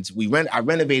apartments. I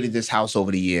renovated this house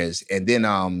over the years. And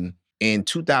then in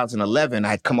 2011, I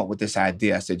had come up with this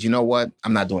idea. I said, you know what?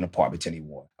 I'm not doing apartments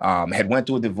anymore. I had went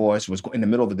through a divorce, was in the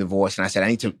middle of a divorce, and I said, I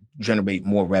need to generate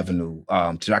more revenue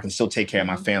so I can still take care of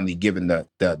my family, given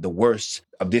the worst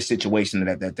of this situation,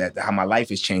 that how my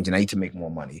life is changing. I need to make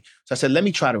more money. So I said, let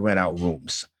me try to rent out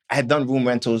rooms. I had done room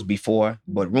rentals before,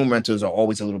 but room rentals are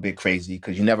always a little bit crazy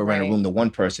because you never rent a room to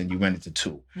one person, you rent it to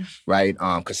two, right?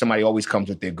 Because somebody always comes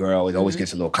with their girl. It always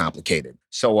gets a little complicated.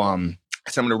 So I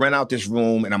said, I'm going to rent out this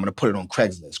room and I'm going to put it on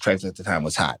Craigslist. Craigslist at the time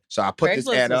was hot. So I put this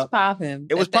ad up.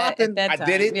 It was popping. I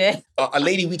did it. Yeah. A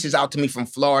lady reaches out to me from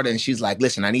Florida and she's like,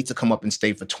 listen, I need to come up and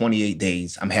stay for 28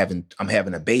 days. I'm having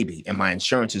a baby and my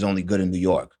insurance is only good in New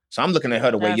York. So I'm looking at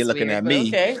her the way you're looking at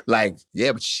me. Like,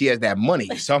 yeah, but she has that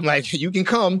money. So I'm like, you can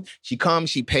come. She comes,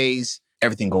 she pays,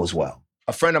 everything goes well.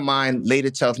 A friend of mine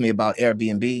later tells me about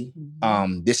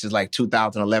Airbnb. This is like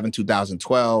 2011,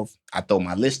 2012. I throw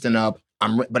my listing up.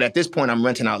 But at this point, I'm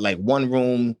renting out like one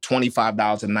room,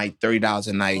 $25 a night, $30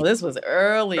 a night. Well, this was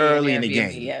early in the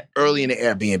game. Yeah. Early in the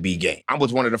Airbnb game. I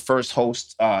was one of the first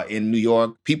hosts in New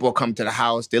York. People are coming to the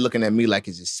house. They're looking at me like,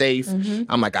 is it safe?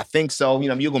 I'm like, I think so.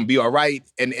 You're going to be all right.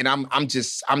 And I'm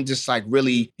just like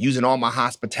really using all my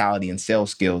hospitality and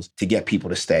sales skills to get people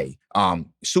to stay.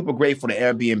 Super grateful to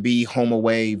Airbnb,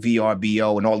 HomeAway,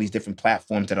 VRBO, and all these different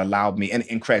platforms that allowed me, and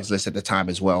Craigslist at the time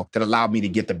as well, that allowed me to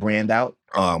get the brand out.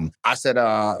 I said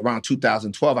around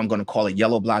 2012, I'm going to call it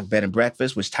Yellow Block Bed and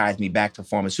Breakfast, which ties me back to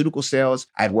pharmaceutical sales.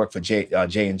 I had worked for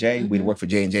J&J. We'd worked for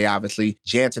J&J, obviously.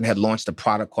 Janssen had launched a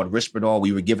product called Risperdal.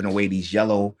 We were giving away these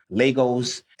yellow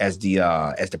Legos as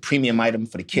the premium item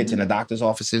for the kids in the doctor's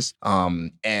offices.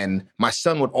 And my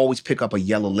son would always pick up a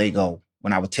yellow Lego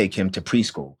when I would take him to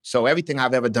preschool. So everything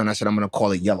I've ever done, I said, I'm going to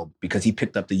call it Yellow because he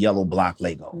picked up the Yellow Block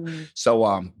Lego.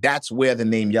 So that's where the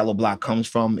name Yellow Block comes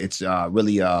from. It's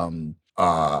really a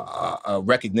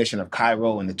recognition of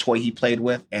Cairo and the toy he played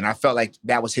with. And I felt like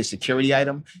that was his security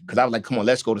item because I was like, come on,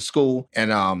 let's go to school.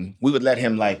 And we would let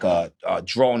him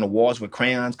draw on the walls with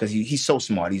crayons because he's so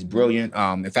smart. He's brilliant.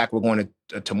 In fact, we're going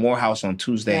to Morehouse on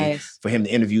Tuesday for him to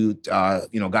interview.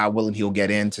 God willing, he'll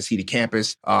get in to see the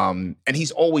campus. And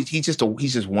he's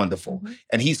just wonderful.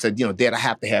 And he said, Dad, I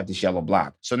have to have this Yellow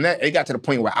Block. So it got to the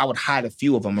point where I would hide a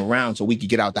few of them around so we could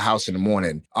get out the house in the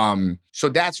morning. So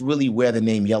that's really where the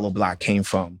name Yellow Block came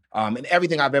from. And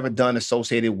everything I've ever done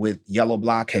associated with Yellow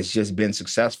Block has just been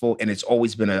successful. And it's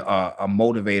always been a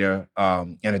motivator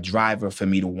and a driver for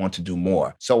me to want to do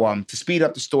more. So to speed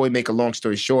up the story, make a long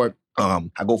story short,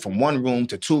 I go from one room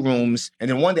to two rooms. And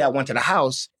then one day I went to the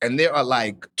house and there are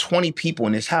like 20 people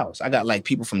in this house. I got like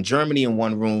people from Germany in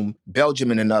one room,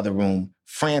 Belgium in another room,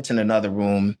 France in another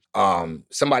room.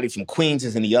 Somebody from Queens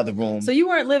is in the other room. So you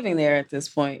weren't living there at this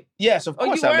point? Yes, of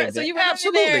course I lived there. So you were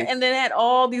Absolutely. there and then had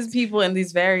all these people in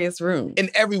these various rooms. In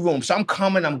every room. So I'm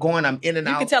coming, I'm going, I'm in and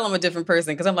out. You can tell I'm a different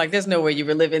person because I'm like, there's no way you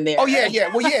were living there. Oh, yeah,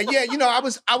 yeah. Well, yeah. You know, I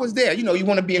was there. You know, you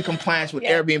want to be in compliance with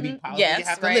Airbnb policy. Yes, you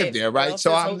have to live there, right?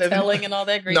 So I'm living and all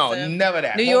that great stuff. No, never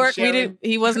that. New York,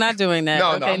 he was not doing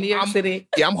that. No, New York City.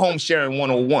 Yeah, I'm home sharing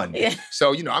 101. Yeah.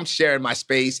 So, you know, I'm sharing my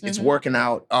space. It's working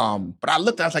out. But I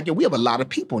looked, I was like, yo, we have a lot of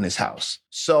people in this house.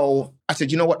 So I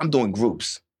said, you know what? I'm doing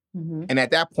groups. Mm-hmm. And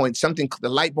at that point, the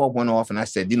light bulb went off and I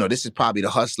said, you know, this is probably the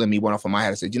hustler in me went off in my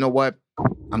head. I said, you know what?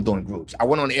 I'm doing groups. I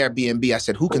went on Airbnb. I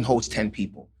said, who can host 10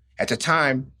 people? At the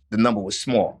time, the number was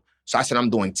small. So I said, I'm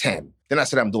doing 10. Then I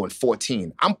said, I'm doing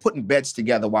 14. I'm putting beds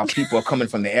together while people are coming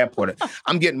from the airport.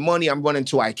 I'm getting money. I'm running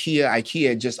to IKEA.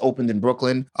 IKEA just opened in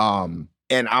Brooklyn.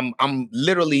 And I'm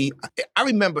literally, I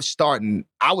remember starting,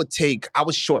 I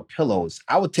was short pillows.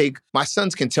 My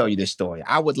sons can tell you this story.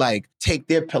 I would like take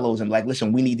their pillows and like,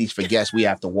 listen, we need these for guests. We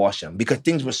have to wash them because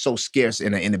things were so scarce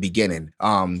in the beginning.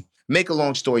 Make a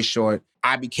long story short,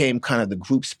 I became kind of the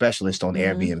group specialist on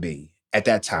Airbnb at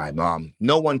that time.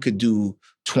 No one could do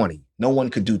 20. No one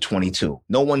could do 22.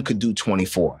 No one could do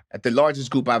 24. At the largest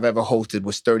group I've ever hosted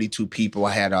was 32 people.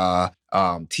 I had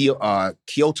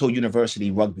Kyoto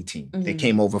University rugby team. They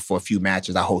came over for a few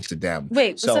matches. I hosted them.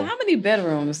 Wait, so how many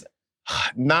bedrooms?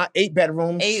 Not 8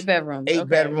 bedrooms. 8 bedrooms. 8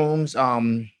 bedrooms.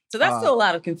 So that's still a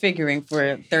lot of configuring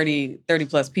for 30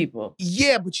 plus people.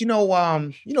 Yeah, but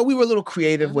we were a little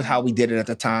creative with how we did it at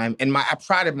the time. And I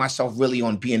prided myself really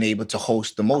on being able to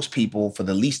host the most people for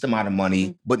the least amount of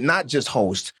money, but not just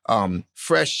host.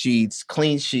 Fresh sheets,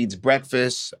 clean sheets,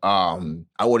 breakfast. I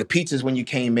ordered pizzas when you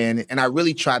came in. And I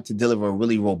really tried to deliver a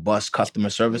really robust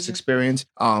customer service experience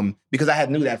because I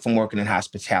knew that from working in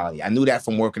hospitality. I knew that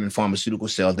from working in pharmaceutical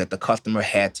sales that the customer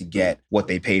had to get what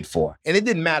they paid for. And it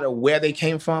didn't matter where they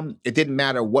came from. It didn't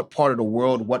matter what part of the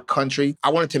world, what country.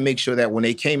 I wanted to make sure that when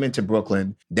they came into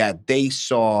Brooklyn, that they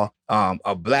saw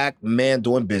a Black man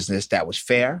doing business that was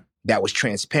fair, that was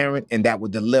transparent, and that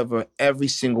would deliver every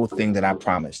single thing that I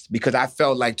promised. Because I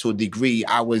felt like to a degree,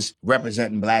 I was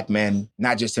representing Black men,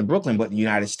 not just in Brooklyn, but in the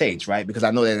United States, right? Because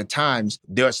I know that at times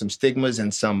there are some stigmas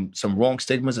and some wrong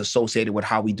stigmas associated with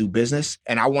how we do business.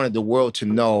 And I wanted the world to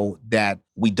know that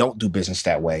we don't do business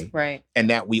that way. Right. And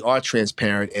that we are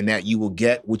transparent and that you will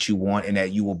get what you want and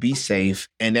that you will be safe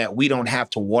and that we don't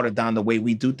have to water down the way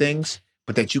we do things,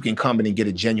 but that you can come in and get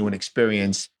a genuine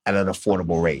experience at an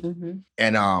affordable rate.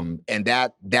 And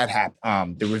that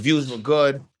happened. The reviews were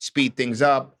good, speed things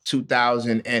up.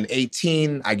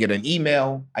 2018, I get an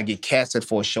email. I get casted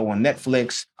for a show on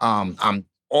Netflix. I'm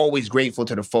always grateful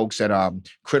to the folks at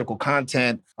Critical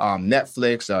Content,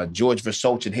 Netflix, George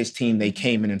Versoch and his team. They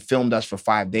came in and filmed us for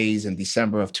 5 days in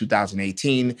December of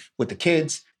 2018 with the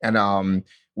kids. And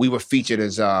we were featured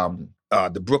as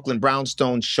the Brooklyn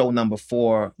Brownstones show number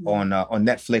 4 on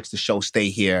Netflix, the show Stay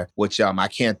Here, which I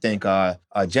can't thank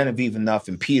Genevieve enough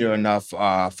and Peter enough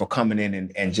for coming in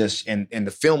and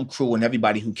the film crew and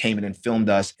everybody who came in and filmed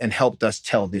us and helped us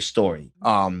tell this story.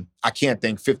 I can't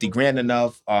thank 50 Grand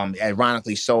enough.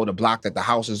 Ironically so, the block that the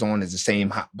house is on is the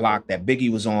same block that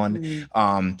Biggie was on.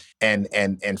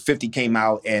 And 50 came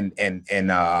out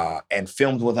and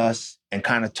filmed with us and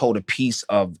kind of told a piece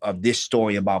of this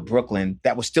story about Brooklyn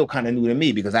that was still kind of new to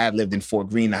me because I had lived in Fort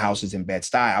Greene, the houses in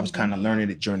Bed-Stuy. I was kind of learning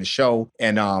it during the show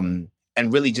and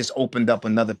really just opened up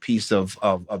another piece of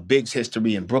Big's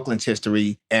history and Brooklyn's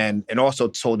history and also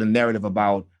told a narrative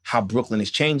about how Brooklyn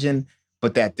is changing,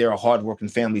 but that there are hardworking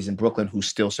families in Brooklyn who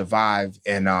still survive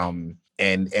and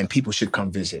people should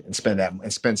come visit and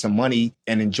spend some money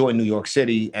and enjoy New York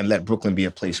City and let Brooklyn be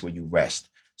a place where you rest.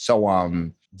 So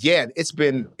yeah, it's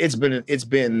been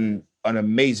an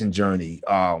amazing journey,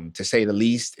 to say the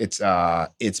least.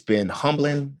 It's been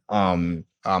humbling.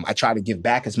 I try to give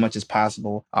back as much as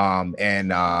possible,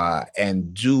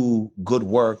 and do good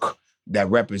work that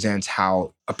represents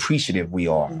how appreciative we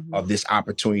are of this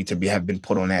opportunity to have been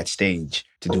put on that stage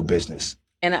to do business.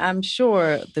 And I'm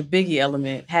sure the Biggie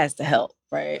element has to help,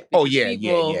 right? Oh,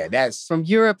 yeah. That's from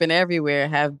Europe and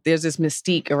everywhere there's this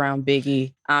mystique around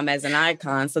Biggie as an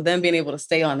icon. So them being able to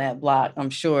stay on that block, I'm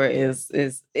sure is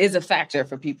a factor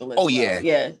for people as well.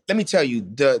 Yeah. Let me tell you,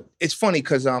 it's funny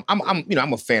because I'm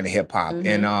a fan of hip hop,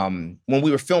 and when we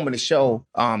were filming the show,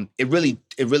 it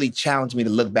really challenged me to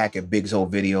look back at Big's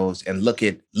old videos and look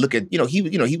at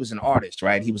he was an artist,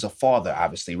 right? He was a father,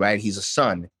 obviously, right? He's a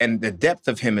son, and the depth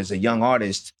of him as a young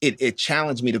artist, it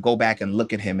challenged me to go back and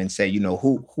look at him and say,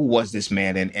 who was this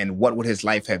man and what would his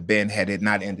life have been had it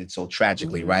not ended so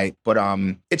tragically, right? But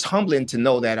it's humbling to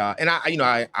know that, and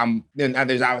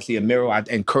there's obviously a mural. I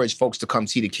encourage folks to come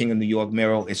see the King of New York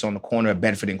mural. It's on the corner of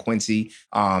Bedford and Quincy.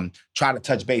 try to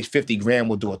touch base. 50 Grand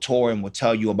will do a tour and will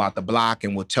tell you about the block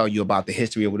and will tell you about the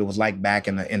history of what it was like back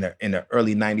in the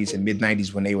early 90s and mid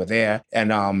 90s when they were there.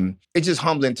 And it's just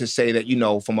humbling to say that, you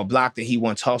know, from a block that he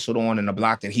once hustled on and a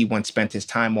block that he once spent his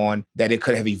time on, that it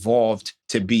could have evolved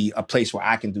to be a place where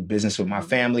I can do business with my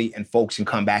family and folks can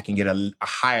come back and get a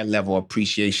higher level of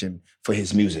appreciation for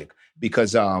his music.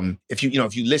 Because if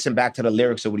you listen back to the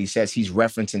lyrics of what he says, he's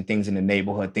referencing things in the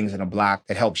neighborhood, things in the block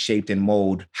that helped shape and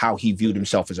mold how he viewed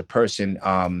himself as a person.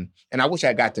 And I wish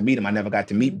I got to meet him. I never got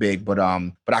to meet Big, but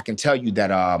I can tell you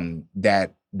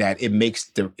that it makes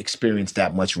the experience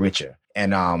that much richer.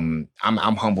 And I'm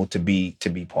humbled to be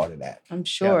part of that. I'm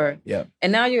sure. Yeah.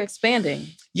 And now you're expanding.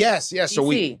 Yes. DC. So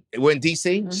we're in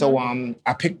DC. Mm-hmm.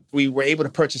 So we were able to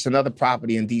purchase another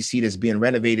property in DC that's being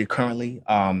renovated currently.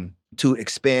 To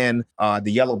expand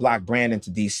the Yellow Block brand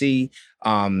into DC.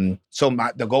 So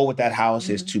the goal with that house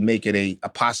is to make it a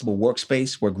possible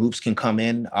workspace where groups can come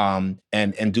in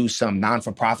and do some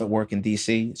non-for-profit work in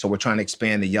DC. So we're trying to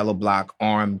expand the Yellow Block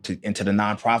arm into the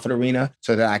nonprofit arena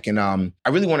so that I can, I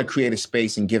really want to create a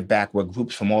space and give back where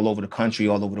groups from all over the country,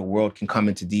 all over the world can come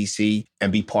into DC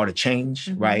and be part of change,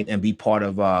 right? And be part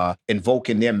of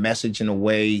invoking their message in a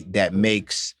way that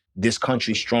makes this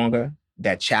country stronger,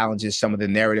 that challenges some of the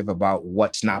narrative about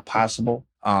what's not possible,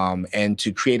 and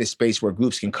to create a space where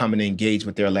groups can come and engage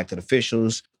with their elected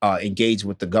officials, engage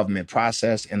with the government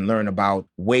process, and learn about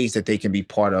ways that they can be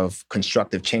part of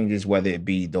constructive changes, whether it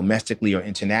be domestically or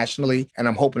internationally. And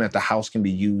I'm hoping that the house can be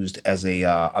used as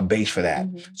a base for that.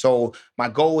 So my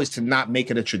goal is to not make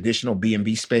it a traditional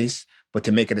B&B space, but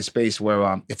to make it a space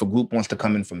where if a group wants to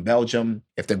come in from Belgium,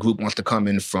 if the group wants to come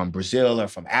in from Brazil or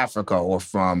from Africa or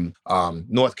from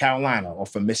North Carolina or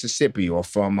from Mississippi or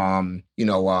from,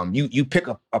 you pick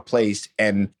a place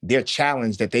and they're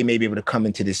challenged that they may be able to come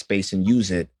into this space and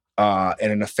use it in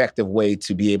an effective way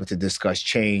to be able to discuss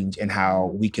change and how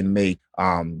we can make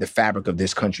the fabric of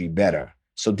this country better.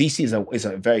 So DC is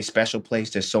a very special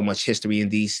place. There's so much history in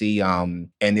DC,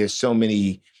 and there's so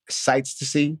many sights to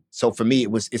see. So for me,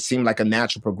 it seemed like a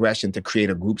natural progression to create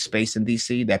a group space in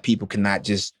DC that people can not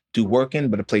just do work in,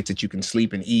 but a place that you can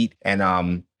sleep and eat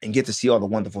and get to see all the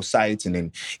wonderful sights and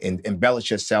then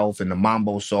embellish yourself and the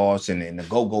mambo sauce and the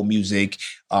go-go music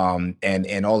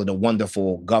and all of the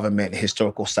wonderful government and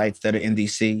historical sites that are in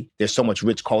DC. There's so much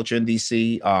rich culture in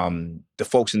DC. The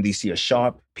folks in DC are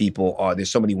sharp people.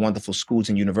 There's so many wonderful schools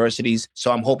and universities.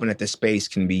 So I'm hoping that this space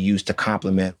can be used to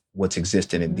complement what's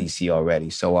existing in DC already.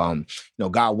 So,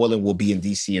 God willing, we'll be in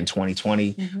DC in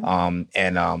 2020.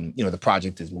 The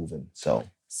project is moving.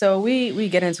 So we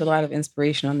get into a lot of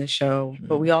inspiration on this show,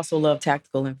 but we also love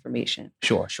tactical information.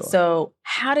 Sure. So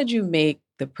how did you make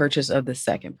the purchase of the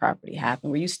second property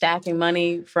happen? Were you stacking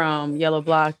money from Yellow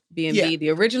Block B&B, the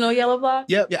original Yellow Block?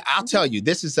 Yeah. I'll tell you,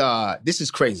 this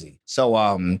is crazy.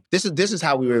 So this is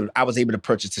how I was able to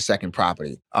purchase the second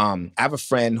property. I have a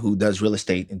friend who does real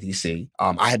estate in DC.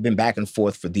 I had been back and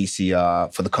forth for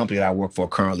DC for the company that I work for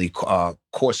currently,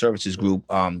 Core Services Group.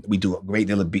 We do a great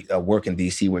deal of work in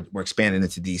DC. We're expanding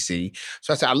into DC.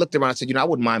 So I looked around and said, I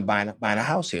wouldn't mind buying a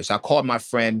house here. So I called my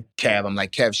friend Kev. I'm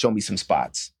like, Kev, show me some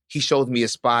spots. He shows me a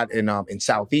spot in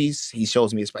Southeast. He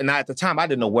shows me a spot. Now, at the time, I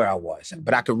didn't know where I was,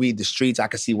 but I could read the streets. I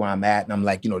could see where I'm at. And I'm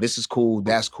like, this is cool.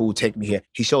 That's cool. Take me here.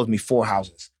 He shows me 4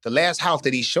 houses. The last house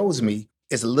that he shows me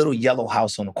is a little yellow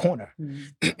house on the corner.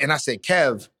 And I said,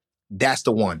 Kev, that's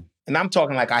the one. And I'm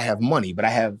talking like I have money, but I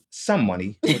have some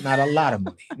money, but not a lot of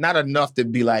money. Not enough to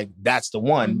be like, that's the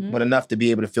one, but enough to be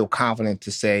able to feel confident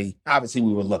to say, obviously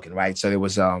we were looking, right? So there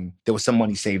was some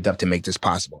money saved up to make this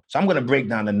possible. So I'm going to break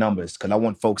down the numbers because I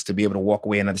want folks to be able to walk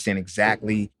away and understand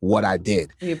exactly what I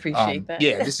did. We appreciate that.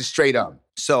 Yeah, this is straight up.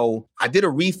 So I did a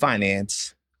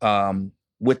refinance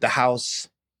with the house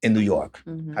in New York.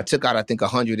 I took out, I think,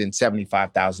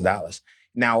 $175,000.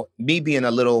 Now, me being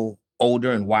a little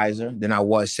older and wiser than I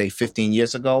was, say, 15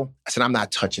 years ago, I said, I'm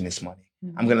not touching this money.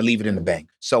 I'm going to leave it in the bank.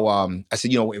 So I said,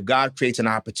 if God creates an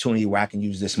opportunity where I can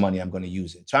use this money, I'm going to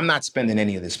use it. So I'm not spending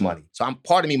any of this money. So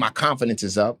part of me, my confidence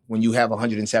is up. When you have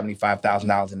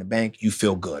 $175,000 in the bank, you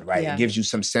feel good, right? Yeah. It gives you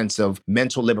some sense of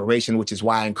mental liberation, which is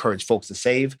why I encourage folks to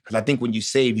save. Because I think when you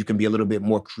save, you can be a little bit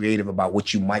more creative about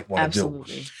what you might want to do.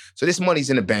 So this money's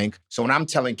in the bank. So when I'm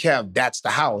telling Kev, that's the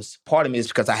house, part of me is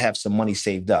because I have some money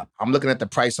saved up. I'm looking at the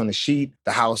price on the sheet.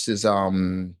 The house is, how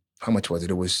much was it?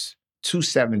 It was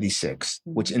 $276,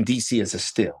 which in DC is a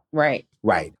steal. Right.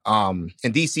 And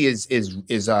DC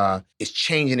is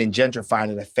changing and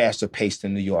gentrifying at a faster pace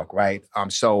than New York, right?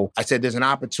 So I said there's an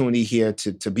opportunity here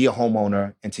to be a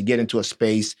homeowner and to get into a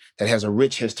space that has a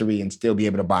rich history and still be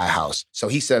able to buy a house. So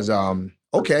he says,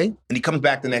 okay. And he comes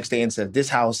back the next day and says, this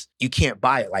house, you can't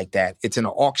buy it like that. It's in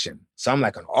an auction. So I'm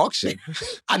like, an auction?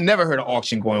 I never heard of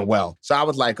auction going well. So I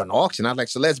was like, an auction? I was like,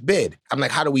 so let's bid. I'm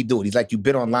like, how do we do it? He's like, you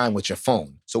bid online with your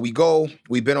phone. So we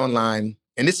bid online.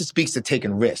 And this speaks to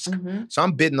taking risk. Mm-hmm. So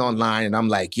I'm bidding online and I'm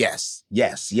like, yes.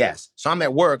 So I'm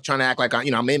at work trying to act like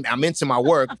I'm into my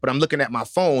work, but I'm looking at my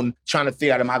phone trying to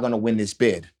figure out, am I going to win this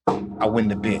bid? I win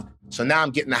the bid. So now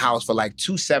I'm getting the house for like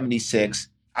 $276.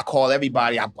 I call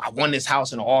everybody. I won this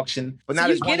house in an auction. But now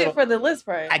so you get it for the list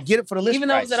price. I get it for the list price. Even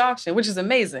though it's at auction, which is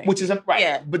amazing. Right.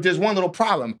 Yeah. But there's one little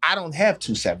problem. I don't have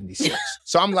 $276.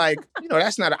 So I'm like,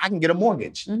 that's not, I can get a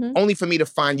mortgage. Mm-hmm. Only for me to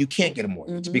find you can't get a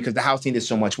mortgage because the house needed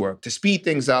so much work. To speed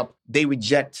things up, they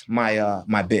reject my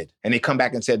my bid. And they come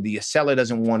back and said, the seller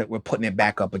doesn't want it. We're putting it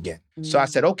back up again. Mm-hmm. So I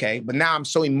said, okay. But now I'm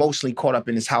so emotionally caught up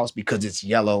in this house because it's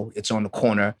yellow. It's on the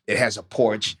corner. It has a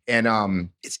porch. And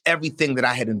it's everything that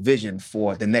I had envisioned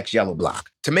for the next yellow block.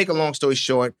 To make a long story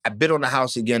short, I bid on the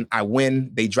house again. I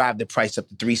win. They drive the price up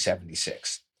to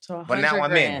 $376. So but now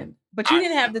I'm in. But you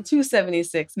didn't have the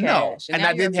 $276 cash. No, and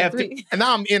I didn't have to. And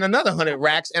now I'm in another 100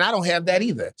 racks, and I don't have that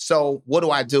either. So what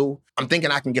do? I'm thinking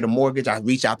I can get a mortgage. I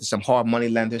reach out to some hard money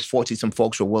lenders. Fortunately, some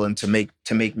folks were willing to make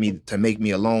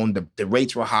me a loan. The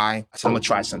rates were high. I said, I'm gonna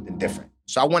try something different.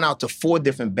 So I went out to 4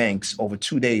 different banks over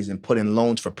 2 days and put in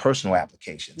loans for personal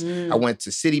applications. I went to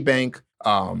Citibank.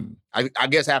 I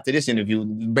guess after this interview,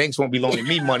 banks won't be loaning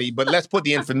me money, but let's put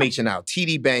the information out.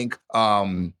 TD Bank,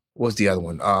 what's the other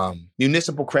one?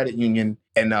 Municipal Credit Union,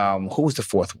 and who was the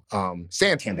fourth one?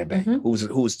 Santander Bank, who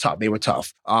was tough. They were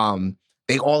tough.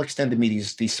 They all extended me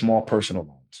these small personal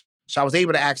loans. So I was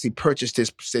able to actually purchase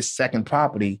this second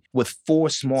property with 4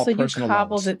 small personal loans. So you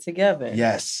cobbled it together.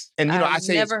 Yes. And, I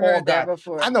say it's all God. That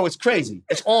before. I know, it's crazy.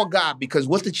 It's all God, because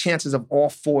what's the chances of all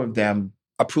 4 of them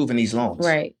approving these loans?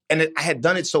 Right. And I had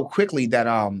done it so quickly that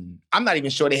I'm not even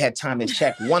sure they had time to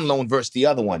check one loan versus the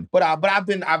other one. But I've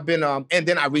been and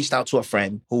then I reached out to a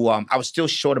friend who I was still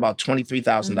short about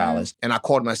 $23,000, and I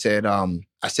called him. I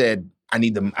said I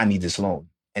need this loan,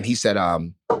 and he said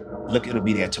look, it'll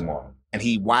be there tomorrow. And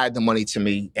he wired the money to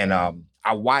me, and now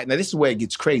this is where it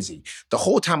gets crazy. The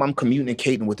whole time I'm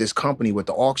communicating with this company with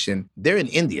the auction, they're in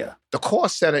India. The call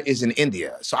center is in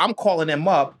India. So I'm calling them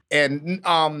up, and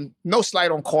no slight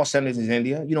on call centers in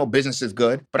India. Business is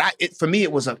good. But for me,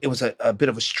 it was a bit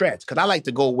of a stretch, because I like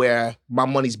to go where my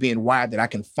money's being wired that I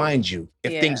can find you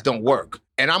if things don't work.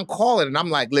 And I'm calling, and I'm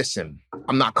like, listen,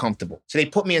 I'm not comfortable. So they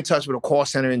put me in touch with a call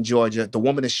center in Georgia. The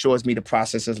woman assures me the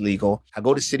process is legal. I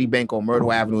go to Citibank on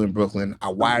Myrtle Avenue in Brooklyn. I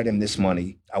wire them this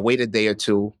money. I wait a day or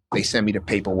two. They send me the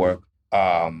paperwork.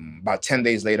 About 10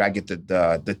 days later, I get the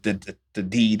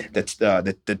deed.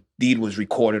 The deed was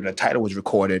recorded. The title was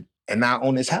recorded. And now I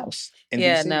own this house in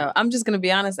DC. No, I'm just going to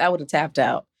be honest. I would have tapped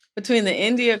out. Between the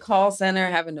India call center,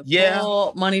 having to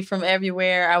pull money from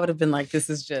everywhere, I would have been like, this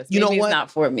is just, maybe it's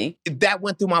not for me. That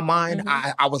went through my mind.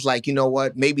 I was like, you know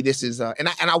what? Maybe this is, and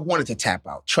I wanted to tap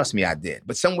out. Trust me, I did.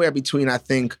 But somewhere between, I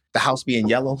think, the house being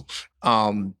yellow,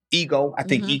 ego, I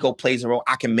think ego plays a role.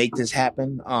 I can make this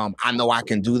happen. I know I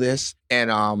can do this.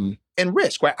 And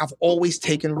risk, right? I've always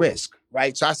taken risk,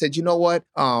 right? So I said, you know what?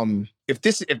 If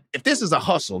this is a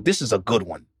hustle, this is a good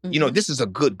one. This is a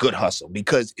good hustle,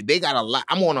 because they got a lot.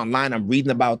 I'm online, I'm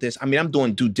reading about this. I mean, I'm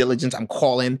doing due diligence, I'm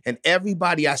calling, and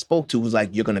everybody I spoke to was like,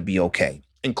 you're going to be okay,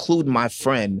 including my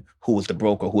friend who was the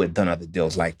broker who had done other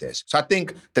deals like this. So I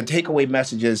think the takeaway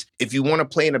message is, if you want to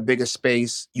play in a bigger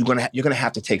space, you're gonna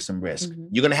have to take some risk.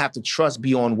 You're gonna have to trust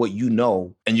beyond what you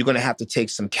know, and you're gonna have to take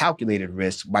some calculated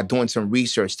risk by doing some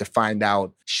research to find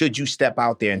out, should you step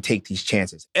out there and take these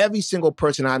chances? Every single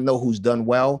person I know who's done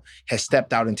well has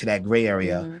stepped out into that gray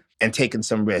area and taken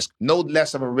some risk. No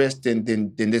less of a risk than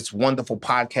this wonderful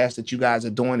podcast that you guys are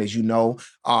doing, as you know.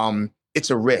 It's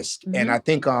a risk, and I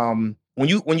think when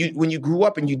you grew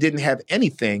up and you didn't have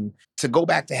anything, to go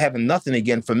back to having nothing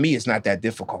again, for me, it's not that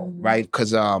difficult, right?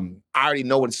 Because I already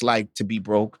know what it's like to be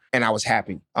broke, and I was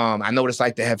happy. I know what it's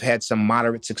like to have had some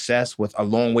moderate success with a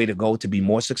long way to go to be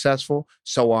more successful.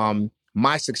 So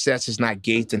my success is not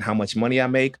gauged in how much money I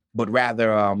make, but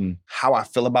rather how I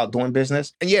feel about doing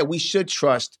business. And we should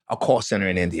trust a call center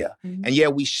in India.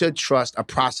 And we should trust a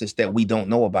process that we don't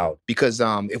know about. Because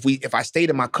if I stayed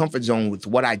in my comfort zone with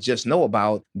what I just know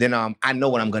about, then I know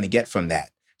what I'm going to get from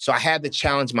that. So I had to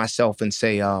challenge myself and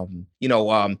say,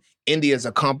 India as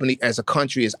a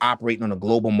country is operating on a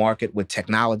global market with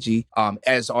technology,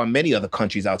 as are many other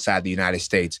countries outside the United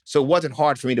States. So it wasn't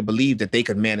hard for me to believe that they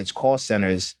could manage call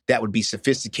centers that would be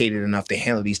sophisticated enough to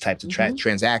handle these types of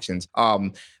transactions.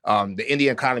 The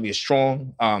Indian economy is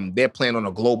strong. They're playing on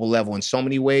a global level in so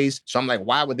many ways. So I'm like,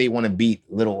 why would they want to beat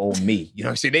little old me? You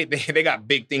know, see, they got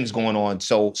big things going on.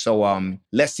 So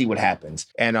let's see what happens.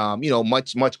 And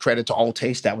much credit to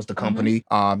Alltaste. That was the company.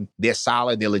 They're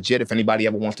solid. They're legit. If anybody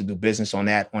ever wants to do business on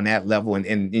that level,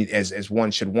 and as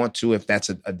one should want to, if that's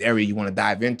an area you want to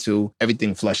dive into,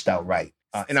 everything flushed out right.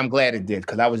 And I'm glad it did,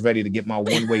 because I was ready to get my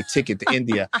one-way ticket to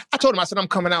India. I told him, I said, I'm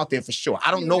coming out there for sure. I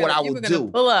don't know what I will do.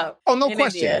 Pull up. Oh, no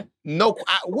question. India. No,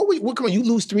 what come on? You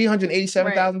lose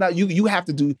 $387,000. Right. You have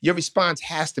to do. Your response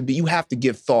has to be. You have to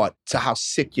give thought to how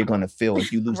sick you're gonna feel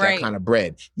if you lose that kind of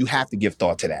bread. You have to give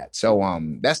thought to that. So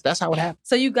that's how it happened.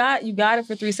 So you got it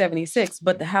for $376,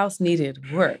 but the house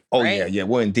needed work. Oh right? yeah,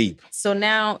 we're in deep. So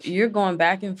now you're going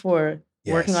back and forth.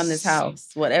 Yes. Working on this house,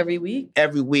 every week?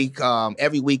 Every week,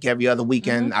 every other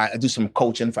weekend. I do some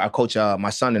coaching. I coach my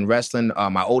son in wrestling.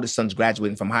 My oldest son's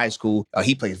graduating from high school.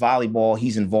 He plays volleyball.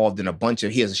 He's involved in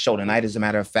he has a show tonight, as a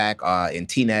matter of fact, in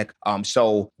Teaneck.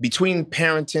 So between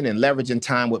parenting and leveraging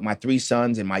time with my 3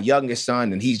 sons and my youngest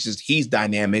son, and he's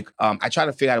dynamic, I try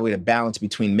to figure out a way to balance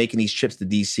between making these trips to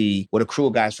D.C. with a crew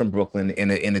of guys from Brooklyn,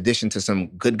 in addition to some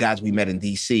good guys we met in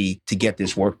D.C. to get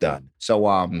this work done. So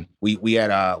we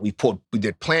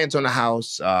did plans on the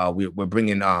house. We're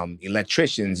bringing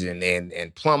electricians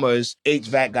and plumbers,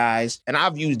 HVAC guys. And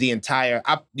I've used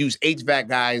HVAC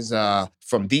guys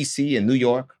from DC and New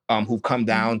York who've come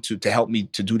down to help me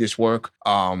to do this work.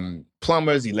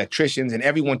 Plumbers, electricians, and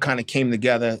everyone kind of came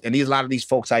together. And a lot of these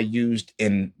folks I used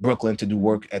in Brooklyn to do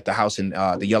work at the house in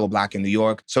the Yellow Block in New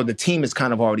York. So the team is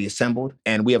kind of already assembled,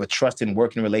 and we have a trusted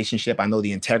working relationship. I know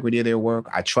the integrity of their work.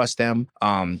 I trust them.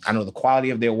 I know the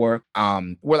quality of their work.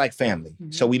 We're like family.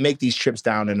 Mm-hmm. So we make these trips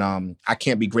down, and I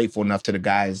can't be grateful enough to the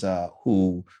guys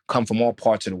who come from all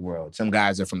parts of the world. Some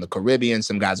guys are from the Caribbean.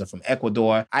 Some guys are from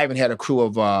Ecuador. I even had a crew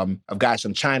of guys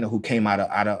from China who came out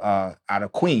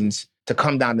of Queens to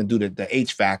come down and do the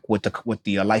HVAC with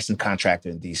the licensed contractor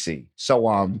in DC.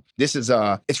 So this is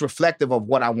it's reflective of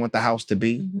what I want the house to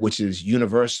be, which is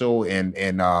universal and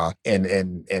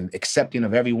accepting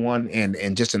of everyone,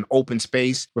 and just an open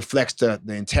space. Reflects the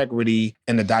integrity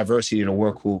and the diversity of the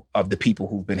work of the people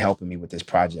who've been helping me with this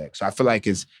project. So I feel like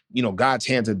it's God's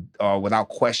hands are without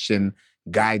question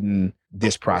guiding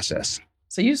this process.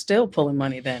 So you still pulling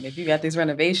money then? If you got these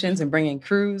renovations and bringing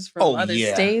crews from other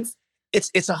states?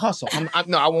 It's a hustle. I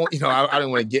won't. I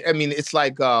don't want to get. I mean, it's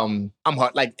like I'm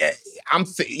hard. Like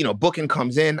booking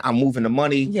comes in. I'm moving the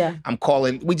money. Yeah. I'm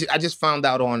calling. I just found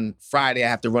out on Friday I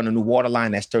have to run a new water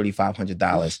line. That's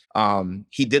 $3,500.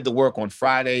 He did the work on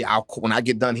Friday. When I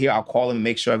get done here, I'll call him and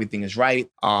make sure everything is right.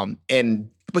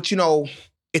 But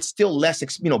it's still less,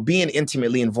 being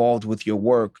intimately involved with your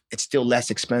work, it's still less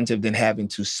expensive than having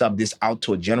to sub this out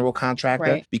to a general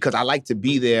contractor, because I like to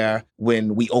be there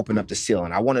when we open up the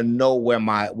ceiling. I want to know where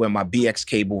my BX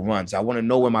cable runs. I want to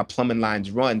know where my plumbing lines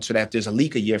run, so that if there's a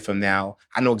leak a year from now,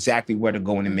 I know exactly where to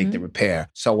go in and make the repair.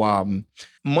 So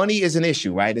money is an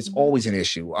issue, right? It's always an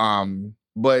issue.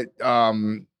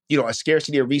 A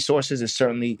scarcity of resources is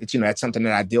certainly, that's something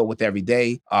that I deal with every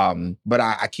day. But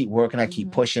I keep working, I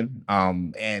keep pushing,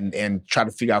 and try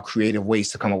to figure out creative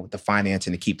ways to come up with the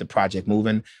financing to keep the project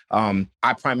moving. I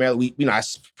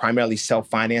primarily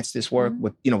self-finance this work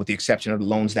with the exception of the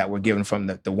loans that were given from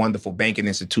the wonderful banking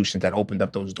institutions that opened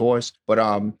up those doors. But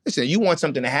listen, you want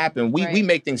something to happen, we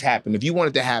make things happen. If you want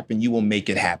it to happen, you will make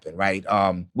it happen, right?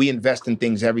 We invest in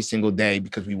things every single day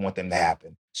because we want them to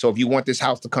happen. So if you want this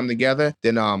house to come together,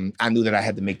 then I knew that I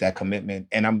had to make that commitment.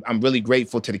 And I'm really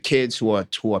grateful to the kids who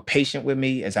are patient with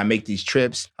me as I make these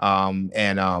trips.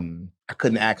 I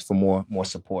couldn't ask for more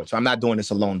support. So I'm not doing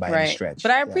this alone by any stretch.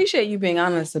 But I appreciate you being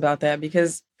honest about that,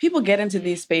 because people get into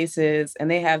these spaces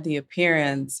and they have the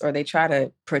appearance, or they try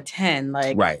to pretend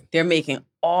like they're making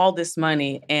all this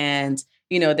money and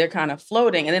they're kind of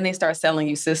floating, and then they start selling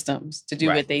you systems to do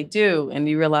what they do, and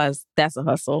you realize that's a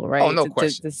hustle, right? Oh, no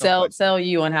question. To sell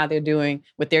you on how they're doing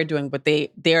what they're doing, but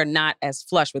they're not as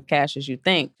flush with cash as you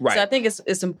think. Right. So I think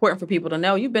it's important for people to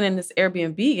know you've been in this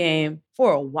Airbnb game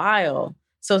for a while.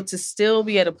 So to still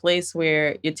be at a place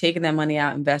where you're taking that money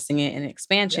out, investing it in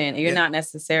expansion, and you're not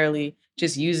necessarily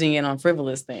just using it on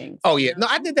frivolous things. Oh yeah, no,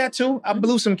 I did that too. I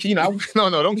blew some, don't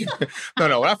get me.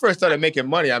 No. When I first started making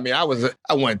money, I mean, I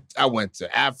went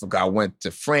to Africa, I went to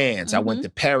France, I went to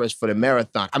Paris for the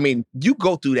marathon. I mean, you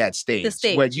go through that stage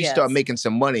where you start making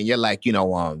some money, and you're like,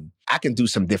 I can do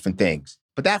some different things.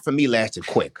 But that for me lasted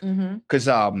quick. Because,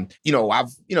 I've,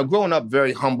 growing up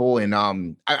very humble. And I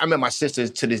remember my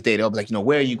sisters to this day, they'll be like,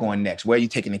 where are you going next? Where are you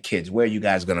taking the kids? Where are you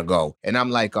guys going to go? And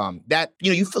I'm like, that,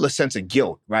 you feel a sense of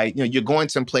guilt, right? You're going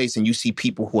someplace and you see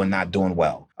people who are not doing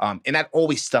well. And that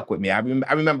always stuck with me. I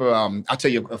remember, I'll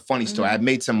tell you a funny story. I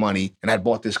made some money and I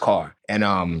bought this car. And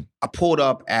I pulled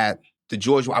up at the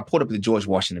George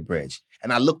Washington Bridge.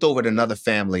 And I looked over at another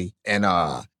family, and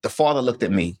the father looked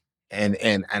at me,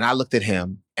 and I looked at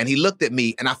him, and he looked at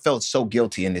me, and I felt so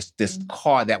guilty in this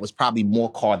car that was probably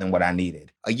more car than what I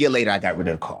needed. A year later, I got rid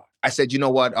of the car. I said, you know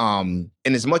what? And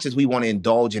as much as we want to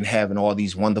indulge in having all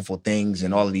these wonderful things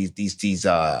and all of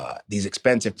these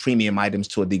expensive premium items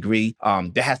to a degree,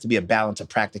 there has to be a balance of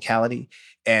practicality.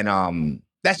 And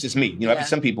that's just me.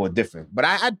 Some people are different. But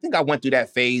I think I went through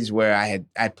that phase where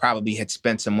I probably had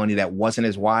spent some money that wasn't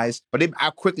as wise. But I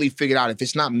quickly figured out if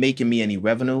it's not making me any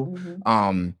revenue,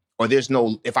 or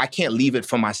if I can't leave it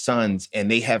for my sons and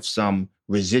they have some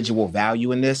residual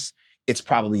value in this, it's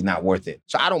probably not worth it.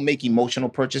 So I don't make emotional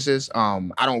purchases.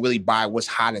 I don't really buy what's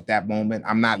hot at that moment.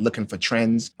 I'm not looking for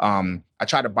trends. I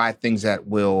try to buy things that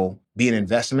will be an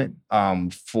investment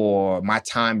for my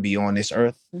time beyond this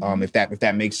earth, if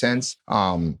that makes sense.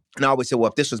 And I always say, well,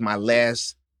 if this was my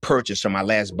last purchase or my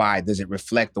last buy, does it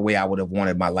reflect the way I would have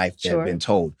wanted my life to have been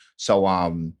told? So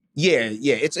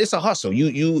it's a hustle.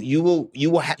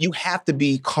 You have to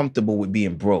be comfortable with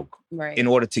being broke. Right. In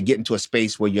order to get into a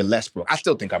space where you're less broke. I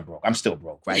still think I'm broke. I'm still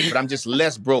broke, right? But I'm just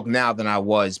less broke now than I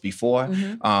was before.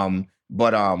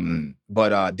 But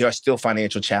there are still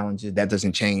financial challenges. That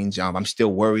doesn't change. I'm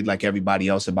still worried like everybody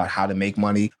else about how to make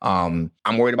money. I'm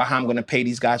worried about how I'm going to pay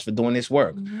these guys for doing this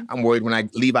work. I'm worried when I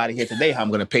leave out of here today how I'm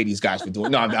going to pay these guys for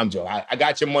doing. No, I'm joking. I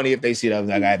got your money. If they see that,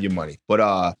 I have your money. But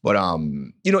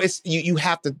it's you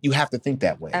have to think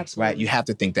that way. Absolutely. Right? You have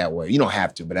to think that way. You don't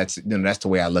have to, but that's the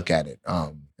way I look at it.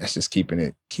 That's just keeping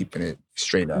it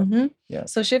straight up. Yeah.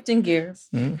 So shifting gears,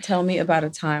 tell me about a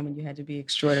time when you had to be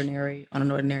extraordinary on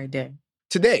an ordinary day.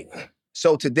 Today.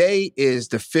 So today is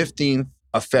the 15th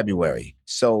of February.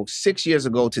 So 6 years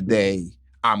ago today,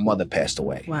 our mother passed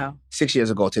away. Wow. 6 years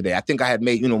ago today. I think I had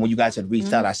made, when you guys had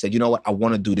reached out, I said, you know what? I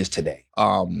want to do this today.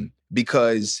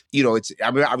 Because,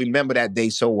 I remember that day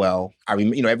so well.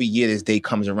 Every year this day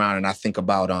comes around and I think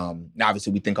about,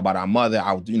 obviously we think about our mother.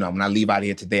 When I leave out of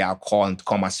here today, I'll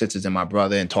call my sisters and my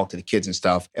brother and talk to the kids and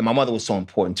stuff. And my mother was so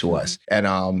important to us.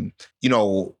 And,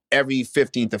 every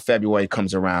 15th of February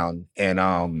comes around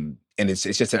and it's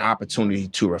just an opportunity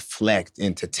to reflect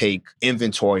and to take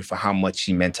inventory for how much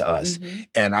she meant to us.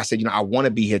 And I said, I want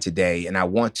to be here today and I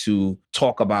want to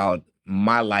talk about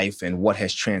my life and what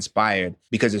has transpired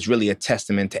because it's really a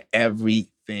testament to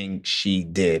everything she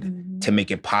did to make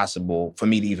it possible for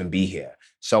me to even be here.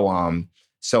 So,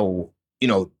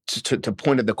 to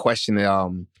point of the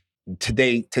question,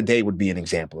 today would be an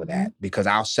example of that because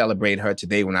I'll celebrate her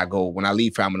today when I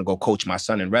leave her. I'm going to go coach my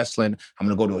son in wrestling. I'm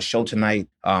going to go to a show tonight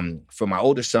for my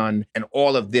older son. And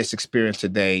all of this experience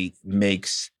today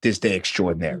makes this day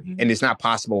extraordinary. And it's not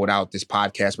possible without this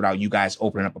podcast, without you guys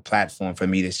opening up a platform for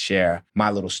me to share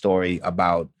my little story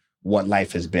about what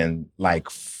life has been like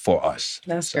for us.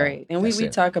 That's great. And we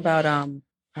talk about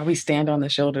how we stand on the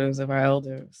shoulders of our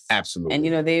elders. Absolutely.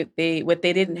 And, they what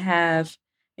they didn't have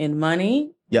in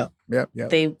money,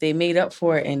 they made up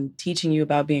for it in teaching you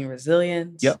about being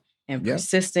resilient and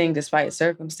persisting despite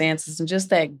circumstances and just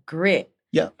that grit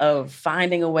of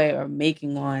finding a way or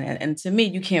making one. And to me,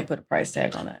 you can't put a price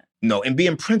tag on that. No, and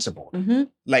being principled.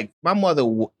 Like my mother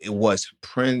was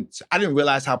I didn't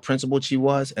realize how principled she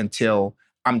was until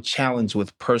I'm challenged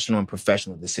with personal and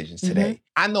professional decisions today.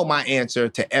 I know my answer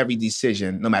to every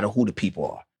decision, no matter who the people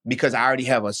are. Because I already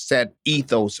have a set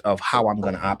ethos of how I'm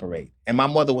going to operate. And my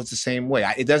mother was the same way.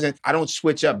 I don't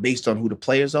switch up based on who the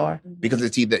players are because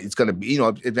it's going to be,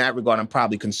 in that regard, I'm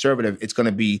probably conservative. It's going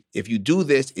to be, if you do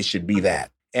this, it should be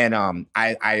that. And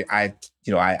I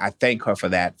thank her for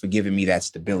that, for giving me that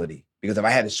stability. Because if I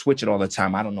had to switch it all the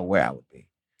time, I don't know where I would be.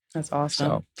 That's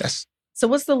awesome. So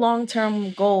what's the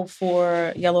long-term goal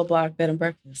for Yellow Block Bed and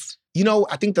Breakfast?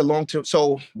 I think the long-term,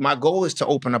 so my goal is to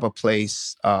open up a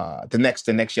place, the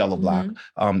next Yellow Block.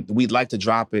 We'd like to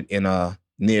drop it in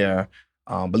near,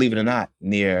 believe it or not,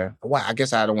 I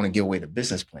guess I don't want to give away the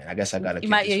business plan. I guess I got to. You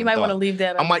might want to leave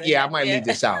that. I might leave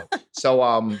this out.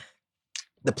 So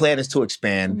the plan is to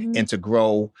expand and to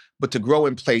grow, but to grow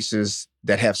in places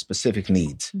that have specific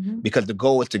needs. Because the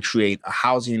goal is to create a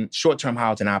short-term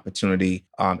housing opportunity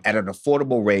at an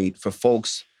affordable rate for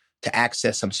folks to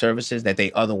access some services that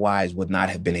they otherwise would not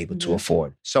have been able to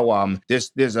afford. So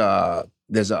there's a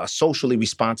socially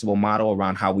responsible model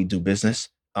around how we do business.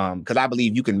 because I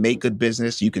believe you can make good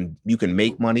business, you can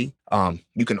make money,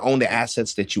 you can own the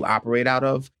assets that you operate out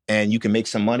of, and you can make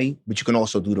some money, but you can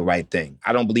also do the right thing.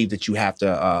 I don't believe that you have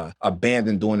to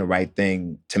abandon doing the right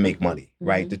thing to make money,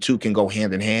 right? The two can go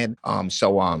hand in hand.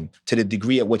 So to the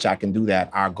degree at which I can do that,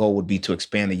 our goal would be to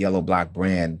expand the Yellow Block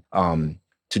brand,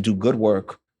 to do good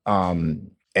work,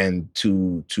 and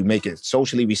to make it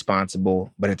socially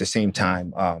responsible, but at the same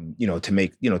time, to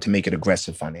make it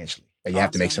aggressive financially. You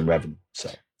have to make some revenue.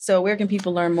 So where can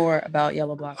people learn more about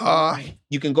Yellow Block?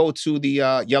 You can go to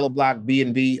the Yellow Block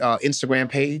B&B Instagram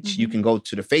page. You can go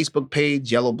to the Facebook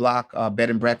page, Yellow Block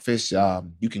Bed and Breakfast.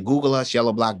 You can Google us,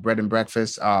 Yellow Block Bread and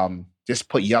Breakfast. Just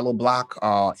put Yellow Block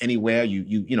anywhere.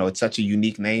 It's such a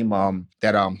unique name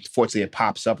that fortunately it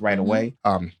pops up right away.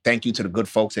 Thank you to the good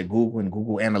folks at Google and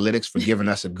Google Analytics for giving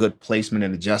us a good placement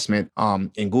and adjustment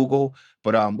in Google.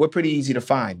 But we're pretty easy to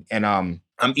find, and I'm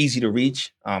easy to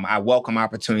reach. I welcome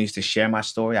opportunities to share my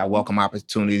story. I welcome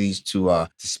opportunities to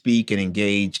speak and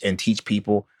engage and teach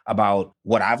people about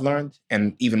what I've learned.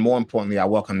 And even more importantly, I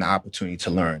welcome the opportunity to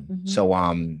learn.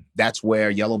 So that's where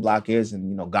Yellow Block is.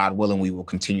 And, God willing, we will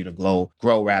continue to grow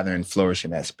rather and flourish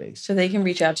in that space. So they can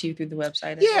reach out to you through the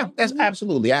website as well? That's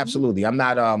absolutely. I'm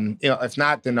not, if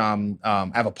not, then I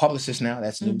have a publicist now.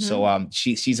 That's new. So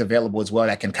she's available as well.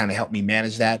 That can kind of help me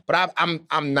manage that. But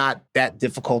I'm not that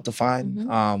difficult to find.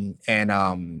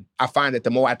 I find that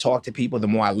the more I talk to people, the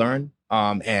more I learn.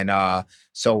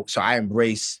 So I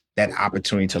embrace that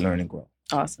opportunity to learn and grow.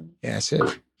 Awesome. Yeah, that's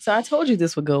it. So I told you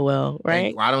this would go well,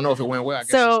 right? I don't know if it went well. I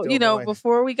guess so,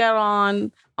 before we got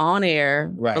on air,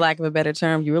 for lack of a better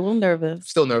term, you were a little nervous.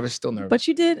 Still nervous. But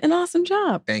you did an awesome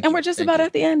job. Thank you. And we're just about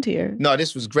at the end here. No,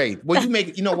 this was great. Well,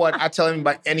 you know what? I tell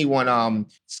anyone,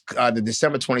 the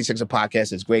December 26th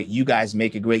podcast is great. You guys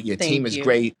make it great. Your team is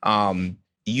great.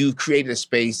 You've created a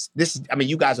space.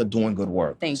 You guys are doing good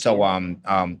work. Thank you.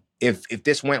 So, if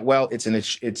this went well, it's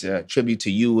a tribute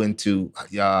to you and to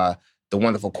the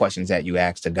wonderful questions that you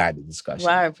asked to guide the discussion.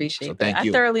 Well, I appreciate that. Thank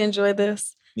you. I thoroughly enjoyed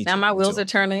this. Now my wheels are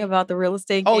turning about the real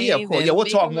estate game. Oh, yeah, of course. Yeah, we'll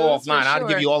talk more offline. I'll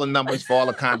give you all the numbers for all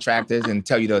the contractors and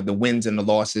tell you the wins and the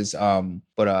losses.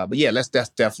 But yeah, let's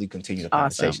definitely continue the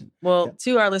conversation. Well,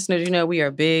 to our listeners, we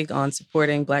are big on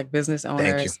supporting Black business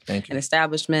owners and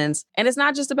establishments. And it's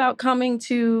not just about coming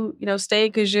to, stay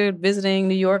because you're visiting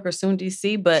New York or soon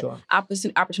DC, but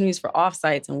opportunities for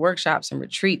offsites and workshops and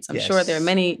retreats. I'm sure there are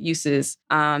many uses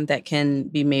that can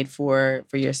be made for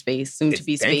your space, soon to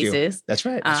be spaces. That's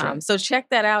right. So check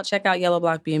that out. Check out Yellow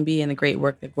Block B&B and the great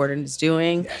work that Gordon is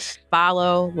doing. Yes.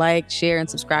 Follow, like, share, and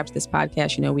subscribe to this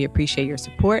podcast. We appreciate your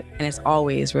support. And as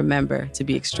always, remember to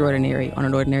be extraordinary on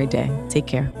an ordinary day. Take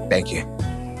care. Thank you.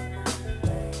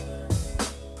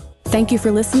 Thank you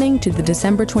for listening to the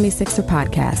December 26er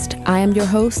podcast. I am your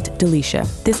host, Delisha.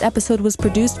 This episode was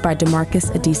produced by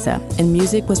DeMarcus Adisa, and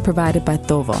music was provided by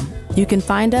Thovo. You can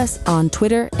find us on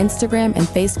Twitter, Instagram, and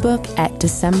Facebook at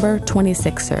December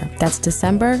 26er. That's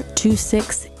December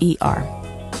 26ER.